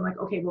kids, I'm like,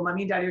 okay, well,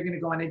 mommy and daddy are going to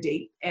go on a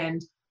date.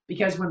 And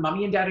because when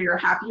mommy and daddy are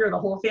happier, the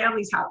whole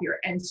family's happier.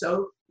 And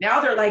so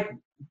now they're like,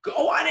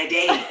 go on a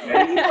date. When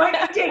are you going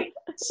on a date?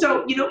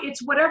 So,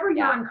 it's whatever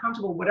you're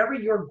uncomfortable, whatever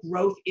your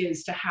growth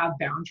is, to have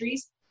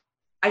boundaries.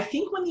 I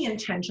think when the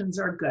intentions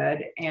are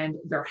good and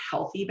they're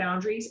healthy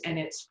boundaries, and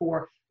it's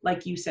for,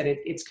 like you said,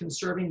 it's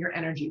conserving your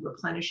energy,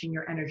 replenishing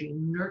your energy,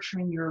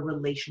 nurturing your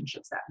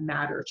relationships that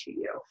matter to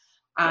you.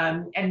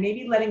 And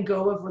maybe letting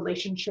go of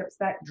relationships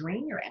that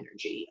drain your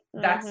energy.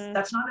 That's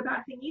not a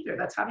bad thing either.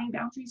 That's having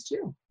boundaries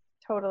too.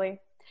 Totally.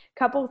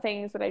 Couple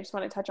things that I just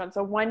want to touch on.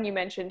 So one, you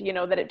mentioned,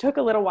 that it took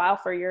a little while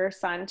for your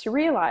son to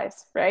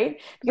realize, right?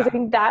 Because I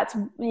think that's,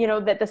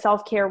 that the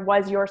self-care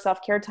was your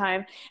self-care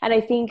time. And I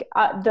think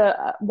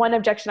the one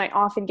objection I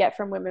often get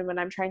from women when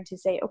I'm trying to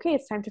say, okay,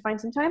 it's time to find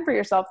some time for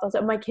yourself. They'll say,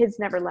 my kids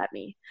never let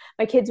me.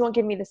 My kids won't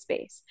give me the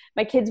space.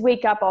 My kids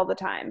wake up all the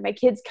time. My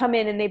kids come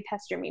in and they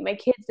pester me. My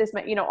kids,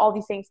 all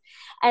these things.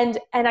 And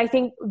I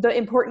think the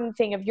important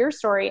thing of your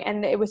story,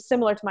 and it was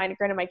similar to mine,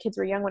 granted my kids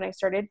were young when I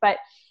started, but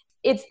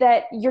it's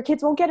that your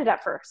kids won't get it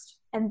at first,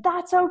 and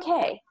that's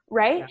okay.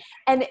 Right.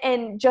 Yeah.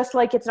 And just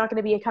like it's not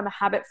going to become a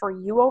habit for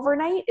you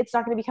overnight, it's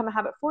not going to become a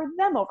habit for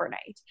them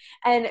overnight.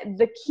 And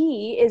the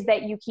key is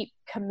that you keep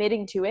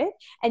committing to it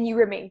and you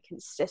remain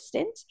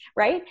consistent.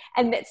 Right.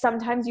 And that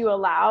sometimes you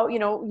allow, you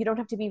don't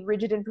have to be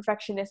rigid and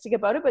perfectionistic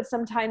about it, but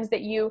sometimes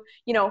that you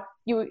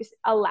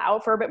allow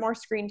for a bit more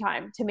screen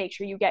time to make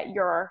sure you get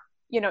your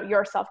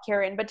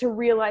self-care in, but to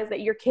realize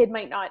that your kid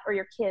might not, or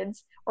your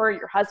kids or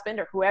your husband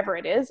or whoever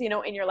it is,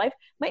 in your life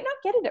might not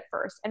get it at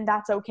first. And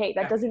that's okay.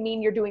 That doesn't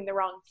mean you're doing the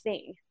wrong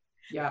thing.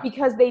 Yeah.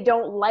 Because they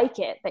don't like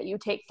it that you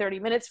take 30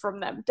 minutes from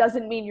them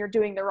doesn't mean you're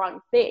doing the wrong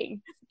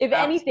thing. If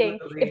anything,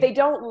 if they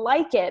don't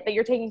like it that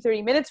you're taking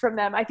 30 minutes from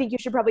them, I think you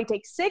should probably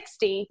take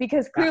 60,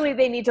 because clearly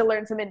they need to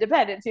learn some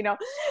independence,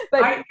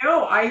 But I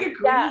know, I agree.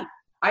 Yeah.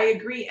 I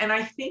agree. And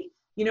I think,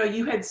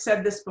 you had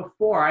said this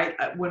before,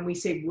 when we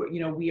say,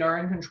 we are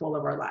in control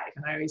of our life.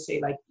 And I always say,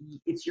 like,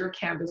 it's your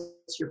canvas,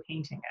 you're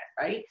painting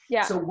it, right?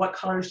 Yeah. So what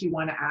colors do you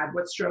want to add?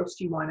 What strokes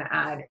do you want to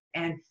add?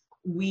 And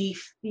we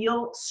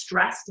feel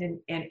stressed and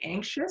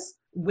anxious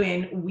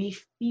when we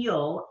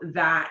feel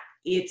that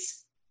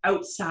it's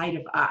outside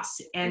of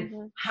us.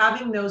 And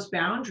having those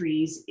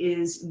boundaries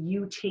is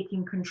you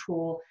taking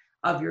control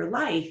of your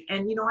life.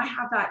 And, I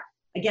have that,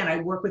 again, I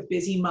work with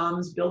busy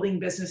moms, building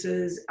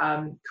businesses,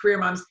 career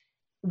moms.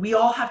 We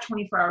all have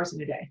 24 hours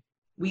in a day.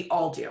 We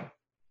all do.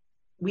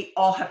 We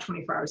all have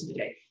 24 hours in a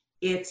day.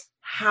 It's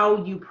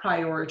how you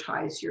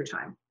prioritize your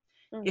time.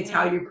 It's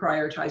how you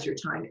prioritize your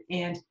time.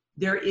 And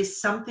there is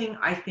something,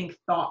 I think,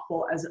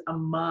 thoughtful as a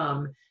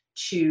mom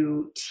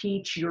to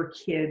teach your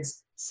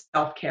kids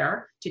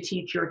self-care, to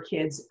teach your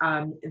kids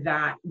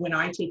that when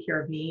I take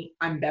care of me,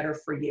 I'm better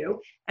for you,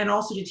 and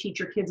also to teach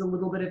your kids a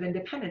little bit of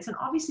independence. And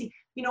obviously,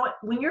 you know what,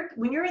 when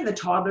you're in the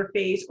toddler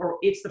phase, or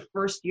it's the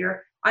first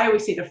year, I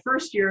always say the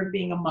first year of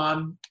being a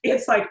mom,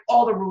 it's like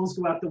all the rules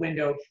go out the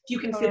window. If you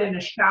can sit in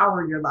a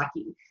shower, you're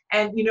lucky.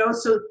 And, you know,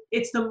 so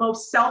it's the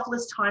most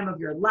selfless time of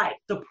your life.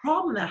 The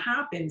problem that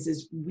happens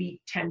is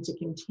we tend to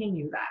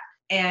continue that.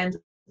 And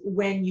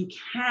when you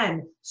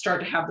can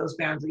start to have those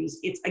boundaries,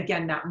 it's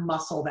again that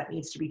muscle that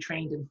needs to be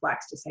trained and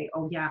flexed to say,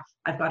 oh yeah,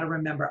 I've got to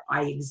remember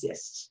I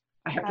exist.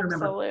 I have to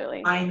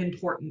remember I'm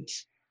important.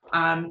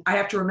 I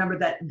have to remember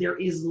that there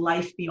is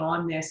life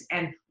beyond this.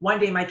 And one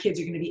day my kids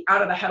are going to be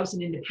out of the house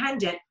and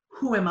independent.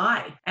 Who am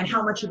I? And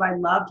how much have I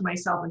loved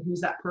myself? And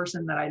who's that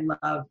person that I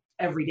love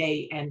every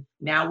day? And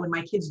now when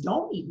my kids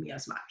don't need me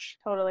as much.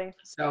 Totally.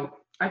 So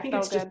I think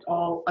it's just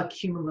all a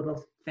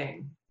cumulative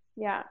thing.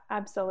 Yeah,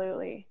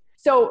 absolutely.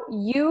 So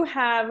you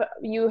had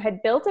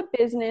built a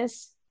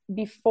business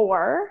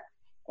before,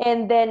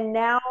 and then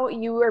now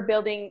you are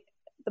building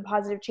the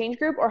Positive Change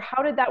Group, or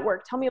how did that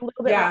work? Tell me a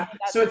little bit. Yeah,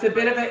 so it's a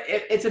bit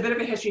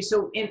of a history.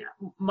 So in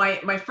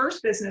my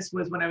first business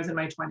was when I was in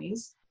my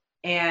 20s,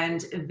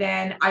 and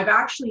then I've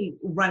actually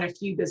run a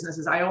few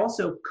businesses. I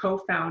also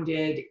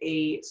co-founded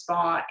a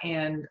spa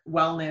and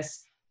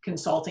wellness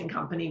consulting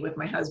company with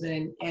my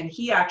husband, and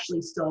he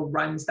actually still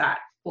runs that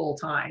full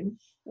time.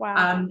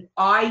 Wow.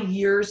 I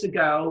years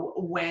ago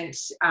went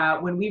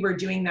when we were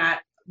doing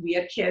that, we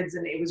had kids,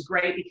 and it was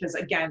great because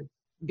again,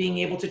 being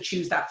able to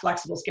choose that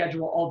flexible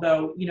schedule,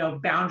 although, you know,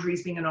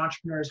 boundaries being an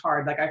entrepreneur is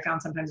hard. Like I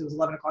found sometimes it was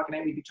 11 o'clock at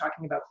night, we'd be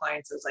talking about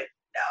clients. I was like,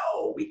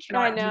 no, we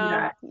cannot do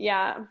that.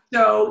 Yeah.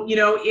 So, you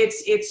know,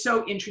 it's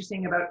so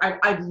interesting about,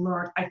 I've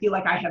learned, I feel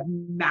like I have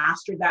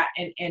mastered that,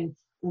 and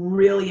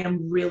really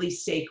am really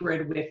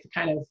sacred with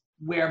kind of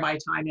where my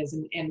time is,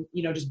 and,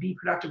 you know, just be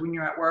productive when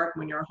you're at work,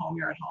 when you're at home,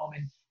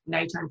 and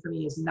nighttime for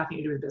me is nothing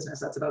to do with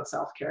business. That's about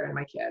self-care and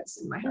my kids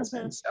and my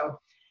husband. So,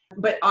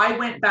 but I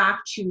went back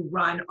to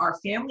run our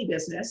family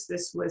business.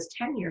 This was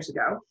 10 years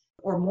ago,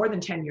 or more than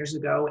 10 years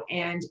ago.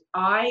 And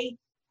I,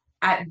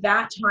 at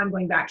that time,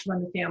 going back to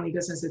run the family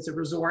business, it's a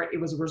resort. It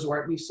was a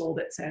resort. We've sold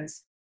it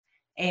since.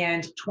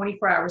 And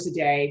 24 hours a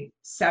day,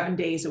 7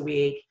 days a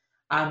week,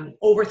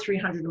 over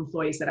 300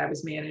 employees that I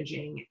was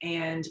managing.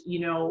 And, you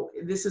know,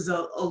 this is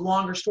a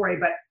longer story,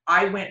 but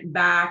I went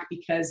back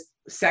because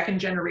second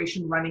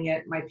generation running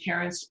it, my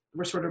parents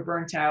were sort of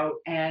burnt out,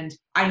 and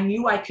I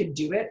knew I could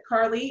do it,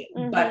 Carly,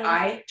 but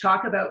I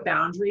talk about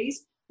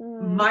boundaries.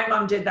 My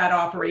mom did that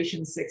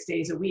operation 6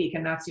 days a week,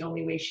 and that's the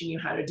only way she knew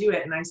how to do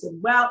it. And I said,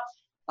 well,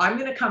 I'm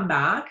going to come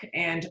back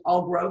and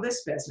I'll grow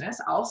this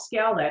business. I'll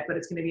scale it, but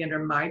it's going to be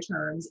under my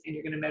terms, and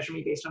you're going to measure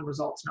me based on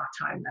results, not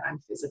time that I'm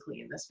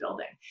physically in this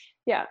building.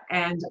 Yeah.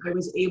 And I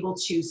was able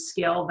to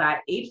scale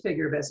that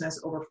 8-figure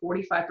business over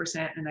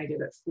 45%, and I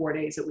did it 4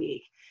 days a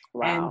week.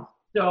 Wow. And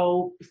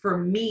so for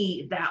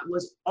me, that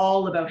was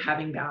all about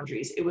having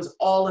boundaries. It was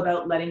all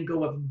about letting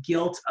go of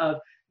guilt of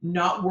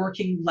not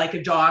working like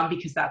a dog,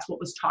 because that's what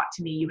was taught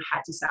to me. You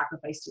had to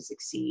sacrifice to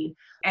succeed.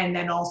 And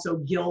then also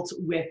guilt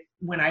with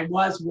when I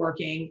was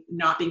working,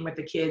 not being with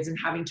the kids, and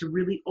having to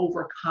really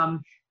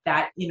overcome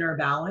that inner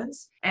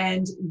balance.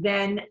 And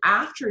then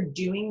after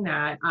doing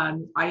that,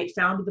 I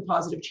founded the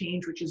Positive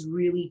Change, which is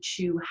really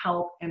to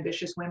help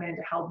ambitious women,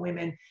 to help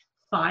women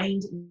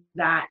find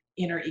that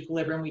inner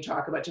equilibrium we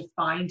talk about, to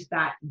find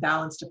that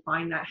balance, to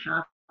find that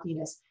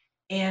happiness,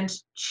 and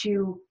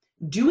to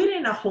do it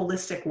in a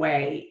holistic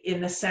way,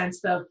 in the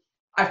sense of,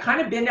 I've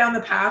kind of been down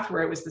the path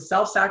where it was the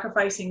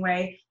self-sacrificing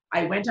way.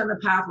 I went down the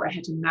path where I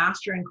had to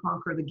master and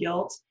conquer the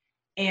guilt,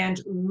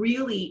 and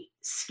really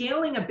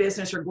scaling a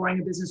business or growing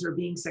a business or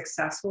being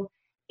successful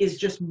is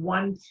just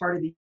one part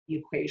of the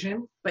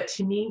equation. But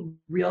to me,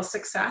 real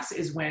success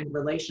is when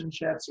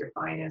relationships, your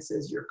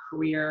finances, your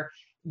career,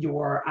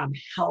 your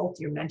health,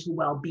 your mental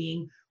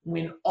well-being,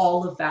 when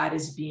all of that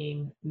is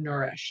being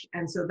nourished.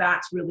 And so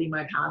that's really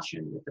my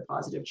passion with the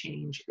Positive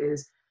Change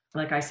is,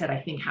 like I said, I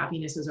think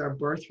happiness is our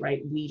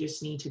birthright. We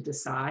just need to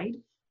decide.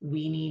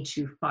 We need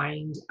to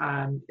find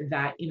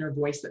that inner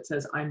voice that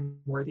says, I'm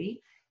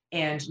worthy,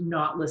 and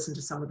not listen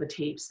to some of the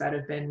tapes that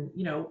have been,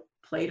 you know,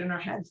 played in our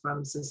head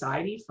from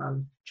society,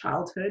 from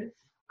childhood.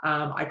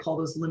 I call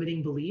those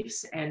limiting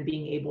beliefs, and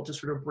being able to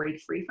sort of break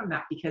free from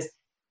that, because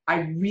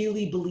I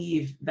really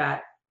believe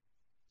that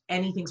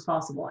anything's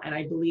possible. And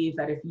I believe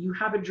that if you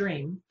have a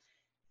dream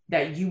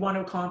that you want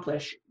to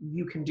accomplish,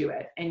 you can do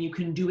it, and you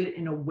can do it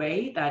in a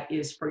way that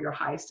is for your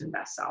highest and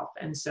best self.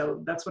 And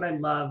so that's what I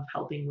love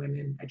helping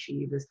women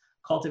achieve, is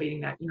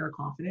cultivating that inner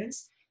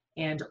confidence.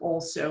 And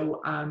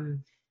also,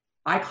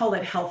 I call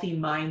it healthy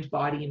mind,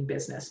 body, and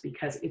business,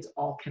 because it's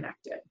all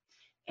connected.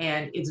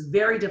 And it's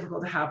very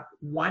difficult to have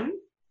one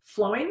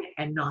flowing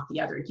and not the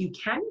other. You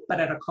can,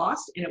 but at a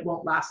cost, and it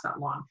won't last that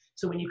long.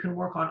 So when you can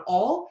work on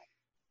all,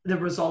 the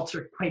results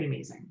are quite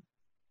amazing.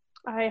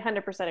 I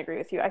 100% agree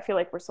with you. I feel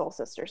like we're soul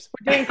sisters.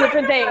 We're doing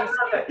different things,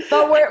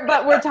 but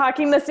we're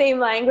talking the same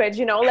language,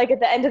 you know, like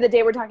at the end of the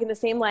day, we're talking the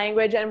same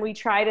language, and we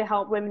try to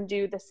help women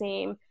do the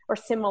same or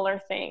similar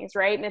things.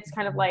 Right. And it's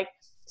kind of like,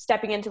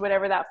 stepping into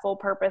whatever that full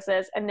purpose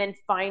is, and then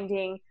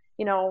finding,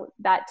 you know,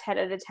 that 10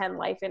 out of 10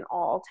 life in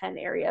all 10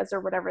 areas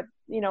or whatever,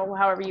 you know,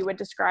 however you would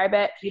describe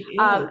it. It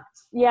is.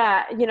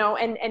 Yeah, you know,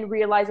 and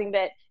realizing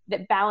that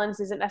balance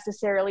isn't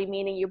necessarily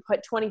meaning you put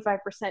 25%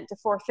 to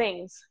 4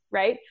 things,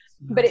 right?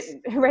 Yes.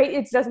 But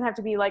it doesn't have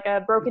to be like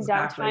a broken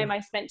Exactly. down time. I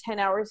spent 10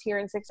 hours here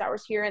and 6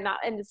 hours here, and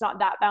it's not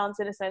that balance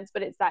in a sense,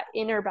 but it's that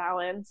inner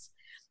balance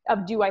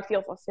of, do I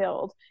feel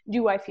fulfilled?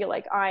 Do I feel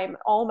like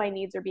all my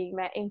needs are being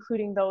met,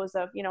 including those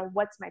of, you know,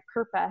 what's my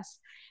purpose?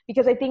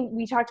 Because I think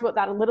we talked about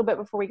that a little bit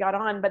before we got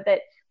on, but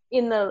that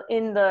in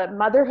the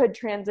motherhood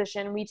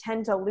transition, we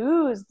tend to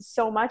lose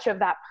so much of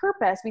that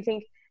purpose. We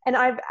think, and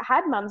I've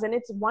had moms, and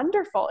it's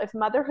wonderful if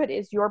motherhood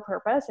is your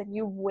purpose and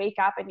you wake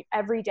up and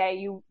every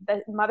day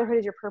that motherhood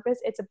is your purpose.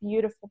 It's a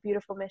beautiful,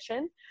 beautiful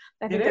mission.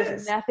 I think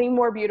there's nothing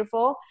more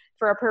beautiful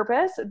for a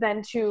purpose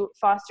than to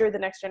foster the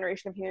next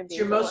generation of human beings. It's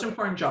your most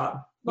important job.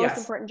 Most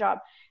important job.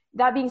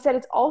 That being said,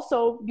 it's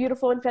also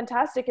beautiful and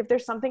fantastic if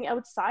there's something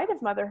outside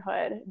of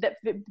motherhood that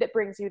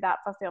brings you that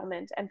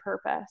fulfillment and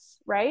purpose,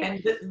 right?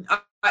 And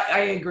I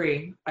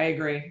agree.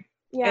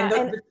 Yeah.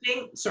 And the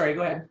thing, sorry,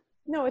 go ahead.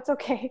 No, it's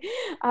okay.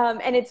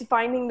 And it's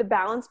finding the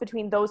balance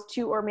between those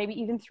 2 or maybe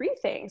even 3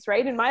 things,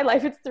 right? In my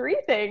life, it's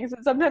 3 things.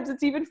 And sometimes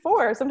it's even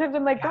 4. Sometimes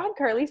I'm like, God,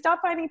 Carly, stop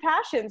finding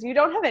passions. You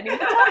don't have any to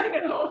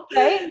talk,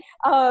 right?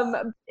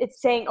 It's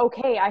saying,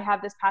 okay, I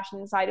have this passion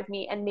inside of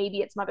me, and maybe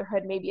it's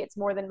motherhood. Maybe it's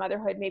more than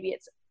motherhood. Maybe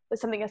it's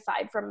something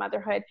aside from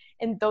motherhood.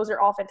 And those are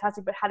all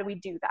fantastic, but how do we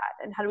do that?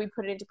 And how do we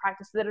put it into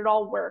practice so that it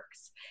all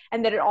works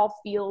and that it all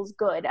feels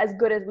good as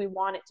we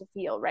want it to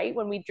feel, right?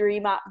 When we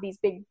dream up these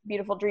big,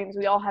 beautiful dreams,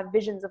 we all have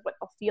visions of what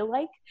they'll feel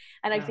like.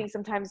 And I think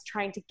sometimes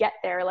trying to get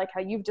there, like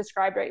how you've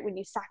described, right? When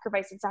you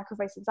sacrifice,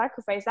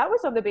 that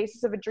was on the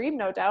basis of a dream,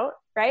 no doubt,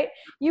 right?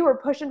 You were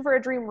pushing for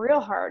a dream real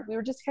hard. We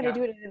were just kind of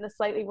doing it in a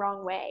slightly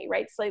wrong way,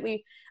 right?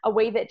 Slightly a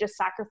way that just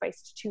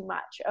sacrificed too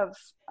much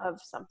of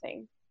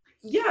something.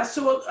 Yeah.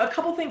 So a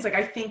couple things, like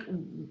I think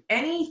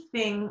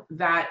anything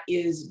that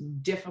is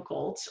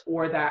difficult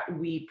or that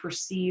we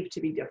perceive to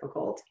be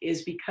difficult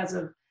is because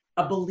of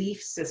a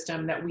belief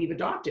system that we've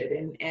adopted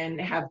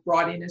and have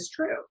brought in as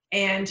true.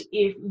 And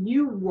if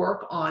you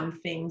work on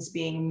things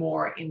being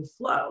more in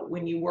flow,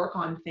 when you work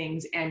on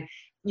things, and,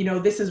 you know,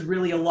 this is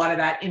really a lot of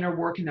that inner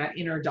work and that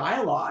inner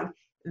dialogue,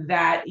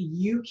 that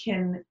you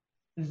can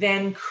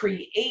then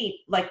create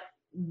like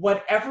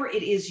whatever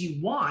it is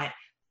you want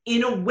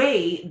in a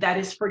way that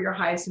is for your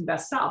highest and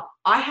best self.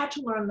 I had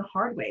to learn the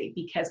hard way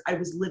because I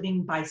was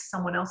living by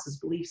someone else's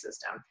belief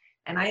system,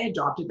 and I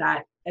adopted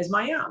that as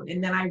my own.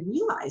 And then I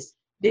realized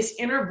this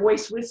inner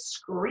voice was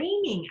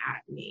screaming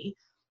at me,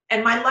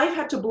 and my life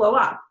had to blow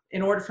up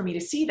in order for me to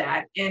see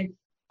that. And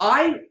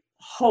I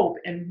hope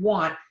and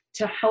want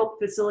to help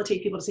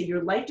facilitate people to say,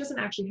 your life doesn't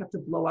actually have to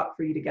blow up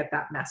for you to get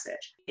that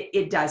message.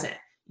 It doesn't.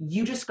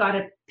 You just got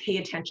to pay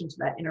attention to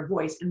that inner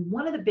voice. And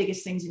one of the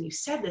biggest things, and you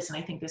said this, and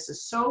I think this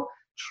is so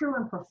true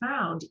and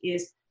profound,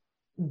 is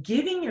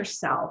giving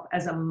yourself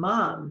as a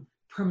mom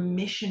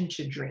permission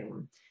to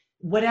dream,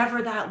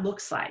 whatever that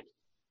looks like.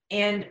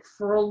 And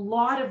for a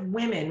lot of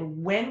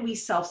women, when we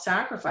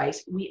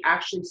self-sacrifice, we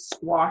actually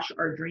squash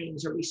our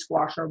dreams, or we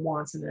squash our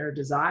wants and their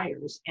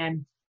desires.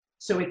 And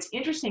so it's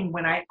interesting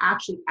when I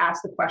actually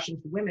ask the question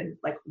to women,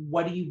 like,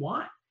 what do you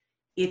want?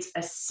 It's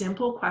a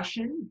simple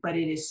question, but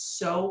it is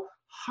so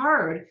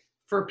hard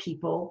for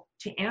people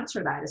to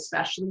answer that,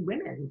 especially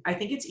women. I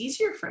think it's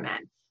easier for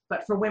men.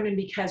 But for women,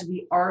 because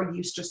we are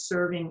used to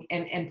serving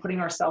and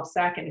putting ourselves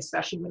second,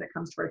 especially when it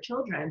comes to our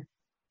children,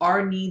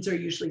 our needs are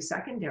usually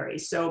secondary.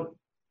 So,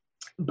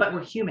 but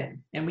we're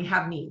human and we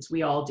have needs.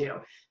 We all do.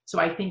 So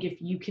I think if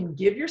you can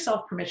give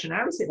yourself permission,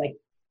 I would say, like,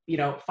 you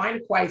know, find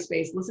a quiet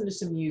space, listen to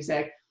some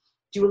music,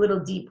 do a little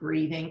deep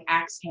breathing,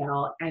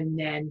 exhale, and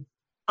then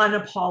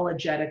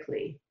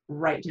unapologetically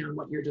write down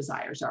what your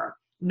desires are.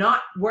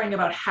 Not worrying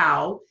about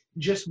how,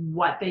 just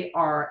what they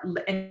are.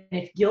 And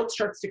if guilt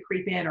starts to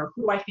creep in, or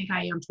who do I think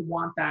I am to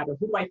want that, or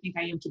who do I think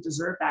I am to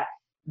deserve that,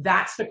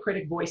 that's the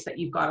critic voice that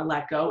you've got to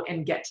let go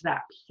and get to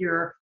that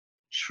pure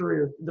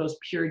truth, those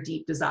pure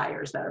deep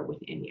desires that are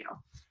within you.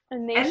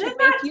 And they should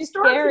make you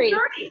scary.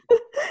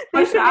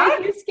 They should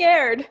make you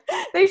scared.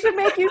 They should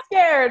make you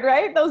scared,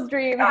 right? Those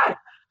dreams. Yeah.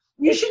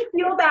 You should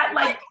feel that,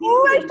 like,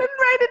 oh, I shouldn't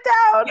write it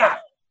down. Yeah.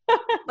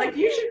 Like,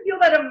 you should feel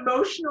that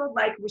emotional,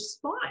 like,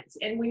 response.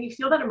 And when you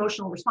feel that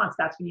emotional response,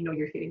 that's when you know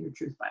you're hitting your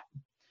truth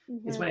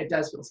button. Is when it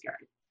does feel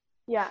scary.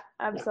 Yeah,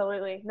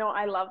 absolutely. Yeah. No,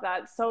 I love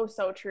that. So,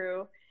 so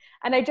true.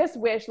 And I just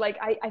wish, like,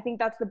 I think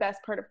that's the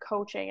best part of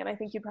coaching, and I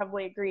think you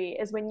probably agree,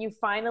 is when you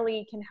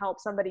finally can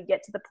help somebody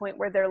get to the point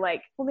where they're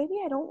like, well, maybe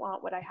I don't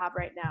want what I have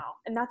right now.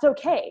 And that's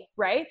okay,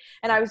 right?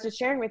 And I was just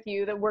sharing with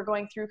you that we're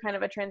going through kind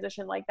of a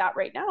transition like that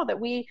right now, that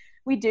we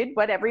we did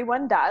what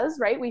everyone does,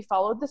 right? We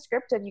followed the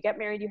script of you get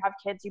married, you have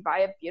kids, you buy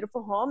a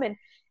beautiful home.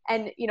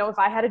 And, you know, if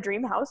I had a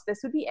dream house, this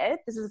would be it.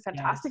 This is a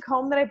fantastic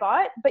home that I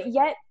bought, but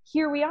yet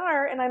here we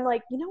are. And I'm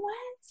like, you know what?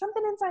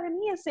 Something inside of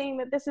me is saying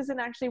that this isn't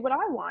actually what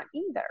I want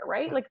either,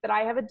 right? Like that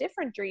I have a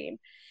different dream.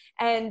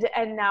 And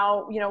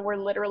now, you know, we're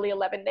literally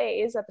 11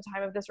 days at the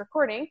time of this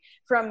recording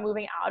from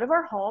moving out of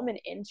our home and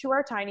into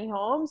our tiny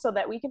home so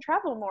that we can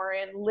travel more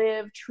and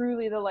live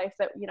truly the life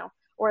that, you know,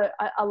 or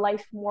a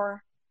life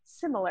more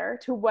similar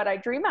to what I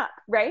dream up,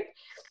 right?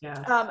 Yes.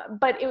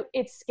 But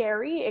it's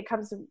scary. It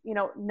comes, you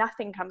know,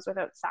 nothing comes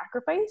without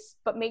sacrifice,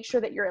 but make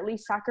sure that you're at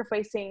least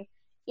sacrificing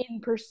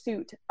in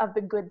pursuit of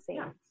the good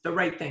things. Yeah. The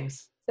right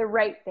things. The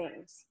right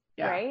things,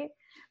 yeah. Right?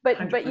 But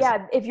 100%.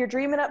 yeah, if you're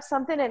dreaming up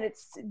something and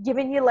it's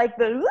giving you like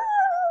the,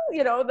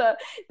 you know,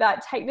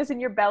 that tightness in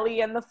your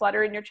belly and the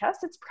flutter in your chest,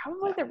 it's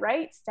probably the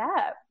right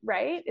step,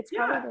 right? It's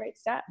probably the right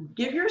step.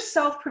 Give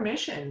yourself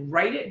permission,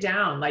 write it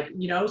down, like,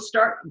 you know,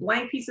 start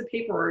blank piece of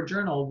paper or a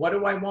journal. What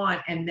do I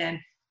want? And then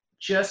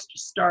just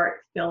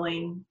start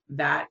filling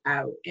that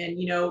out. And,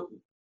 you know,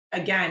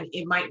 again,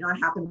 it might not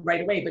happen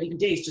right away, but even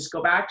days, just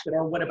go back to it.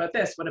 Or what about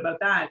this? What about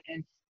that?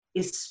 And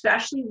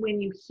especially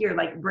when you hear,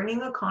 like,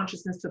 bringing a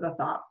consciousness to the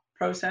thought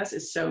process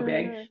is so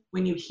big.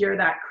 When you hear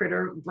that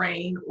critter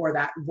brain or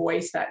that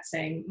voice that's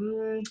saying,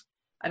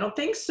 I don't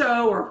think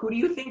so, or who do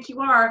you think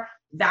you are?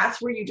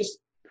 That's where you just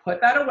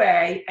put that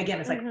away. Again,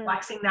 it's like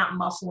flexing that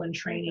muscle and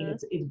training.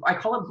 I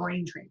call it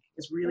brain training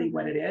is really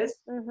what it is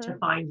to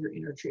find your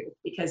inner truth,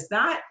 because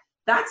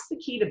that's the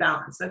key to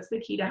balance. That's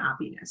the key to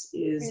happiness,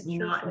 is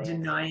not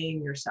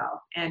denying yourself.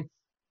 And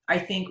I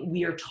think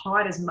we are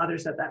taught as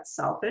mothers that that's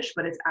selfish,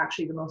 but it's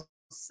actually the most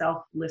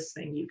selfless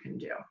thing you can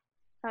do.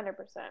 100%.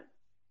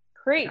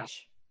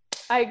 Preach.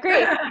 I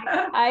agree.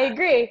 I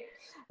agree.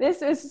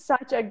 This is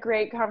such a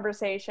great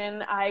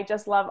conversation. I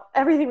just love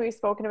everything we've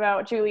spoken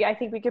about. Julie, I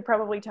think we could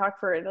probably talk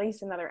for at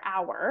least another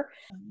hour.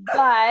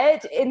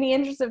 But in the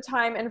interest of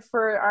time and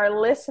for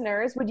our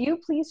listeners, would you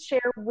please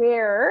share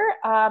where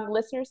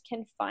listeners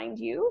can find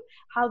you,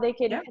 how they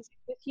can connect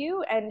with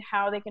you, and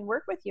how they can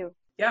work with you?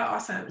 Yeah,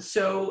 awesome.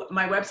 So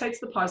my website's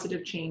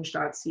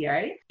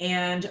thepositivechange.ca,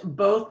 and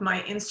both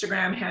my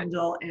Instagram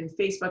handle and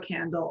Facebook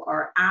handle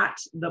are at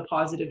The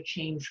Positive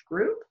Change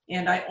Group.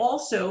 And I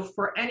also,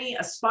 for any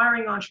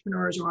aspiring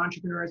entrepreneurs or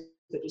entrepreneurs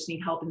that just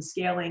need help in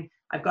scaling,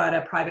 I've got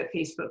a private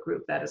Facebook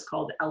group that is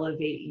called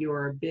Elevate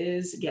Your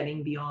Biz,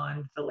 Getting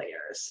Beyond the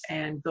Layers.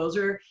 And those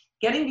are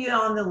getting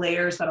beyond the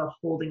layers that are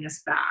holding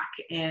us back.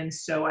 And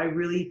so I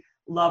really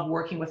love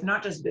working with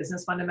not just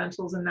business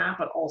fundamentals in that,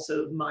 but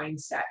also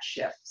mindset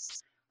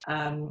shifts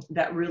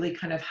that really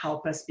kind of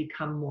help us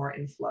become more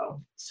in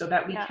flow so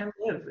that we can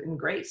live in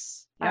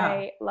grace. Yeah.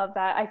 I love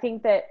that. I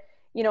think that,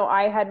 you know,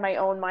 I had my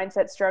own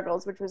mindset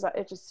struggles, which was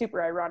it's just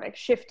super ironic,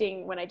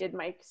 shifting when I did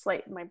my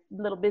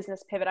little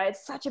business pivot. I had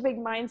such a big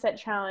mindset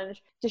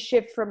challenge to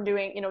shift from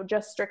doing, you know,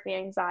 just strictly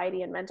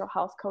anxiety and mental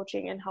health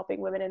coaching and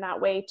helping women in that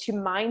way to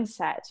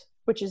mindset,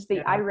 which is the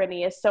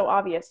irony is so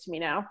obvious to me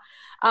now,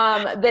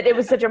 that it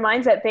was such a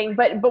mindset thing.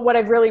 But what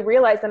I've really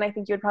realized, and I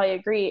think you would probably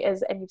agree,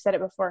 is, and you've said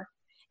it before,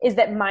 is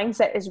that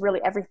mindset is really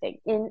everything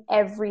in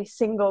every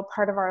single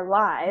part of our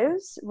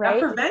lives,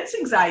 right? That prevents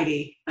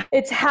anxiety.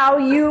 It's how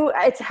you,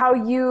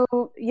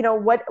 you know,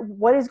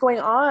 what is going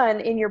on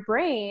in your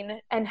brain,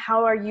 and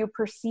how are you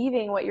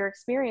perceiving what you're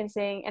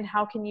experiencing, and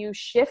how can you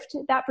shift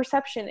that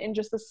perception in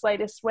just the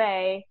slightest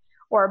way,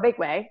 or a big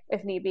way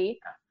if need be,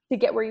 to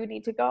get where you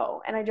need to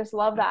go. And I just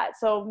love that.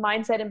 So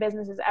mindset in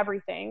business is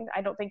everything. I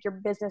don't think your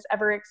business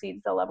ever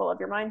exceeds the level of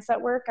your mindset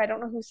work. I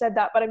don't know who said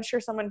that, but I'm sure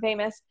someone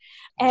famous.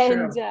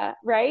 And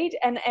right.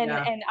 And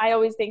I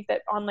always think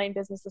that online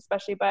business,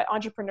 especially, but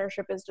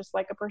entrepreneurship is just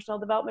like a personal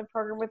development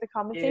program with a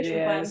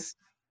compensation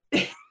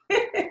plan.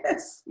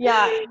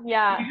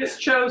 Yeah. You just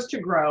chose to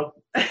grow.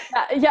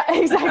 Yeah,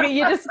 exactly.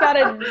 You just got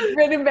to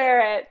grin and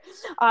bear it.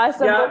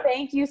 Awesome. Yeah. Well,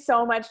 thank you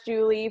so much,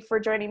 Julie, for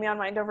joining me on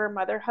Mind Over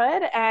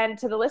Motherhood. And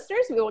to the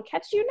listeners, we will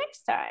catch you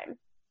next time.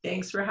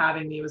 Thanks for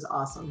having me. It was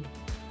awesome.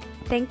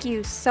 Thank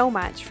you so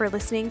much for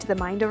listening to the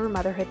Mind Over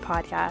Motherhood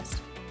podcast.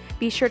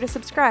 Be sure to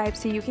subscribe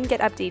so you can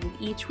get updated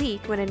each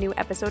week when a new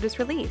episode is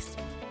released.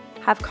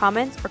 Have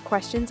comments or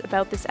questions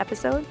about this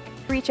episode?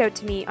 Reach out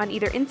to me on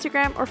either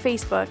Instagram or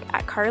Facebook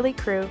at Carly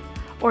Crew,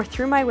 or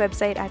through my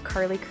website at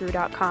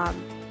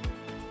carlycrew.com.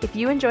 If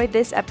you enjoyed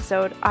this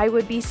episode, I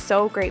would be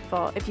so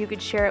grateful if you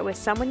could share it with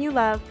someone you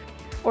love,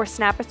 or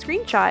snap a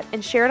screenshot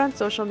and share it on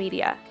social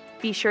media.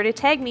 Be sure to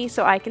tag me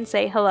so I can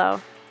say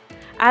hello.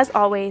 As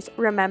always,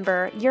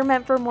 remember, you're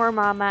meant for more,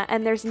 mama,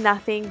 and there's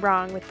nothing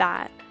wrong with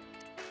that.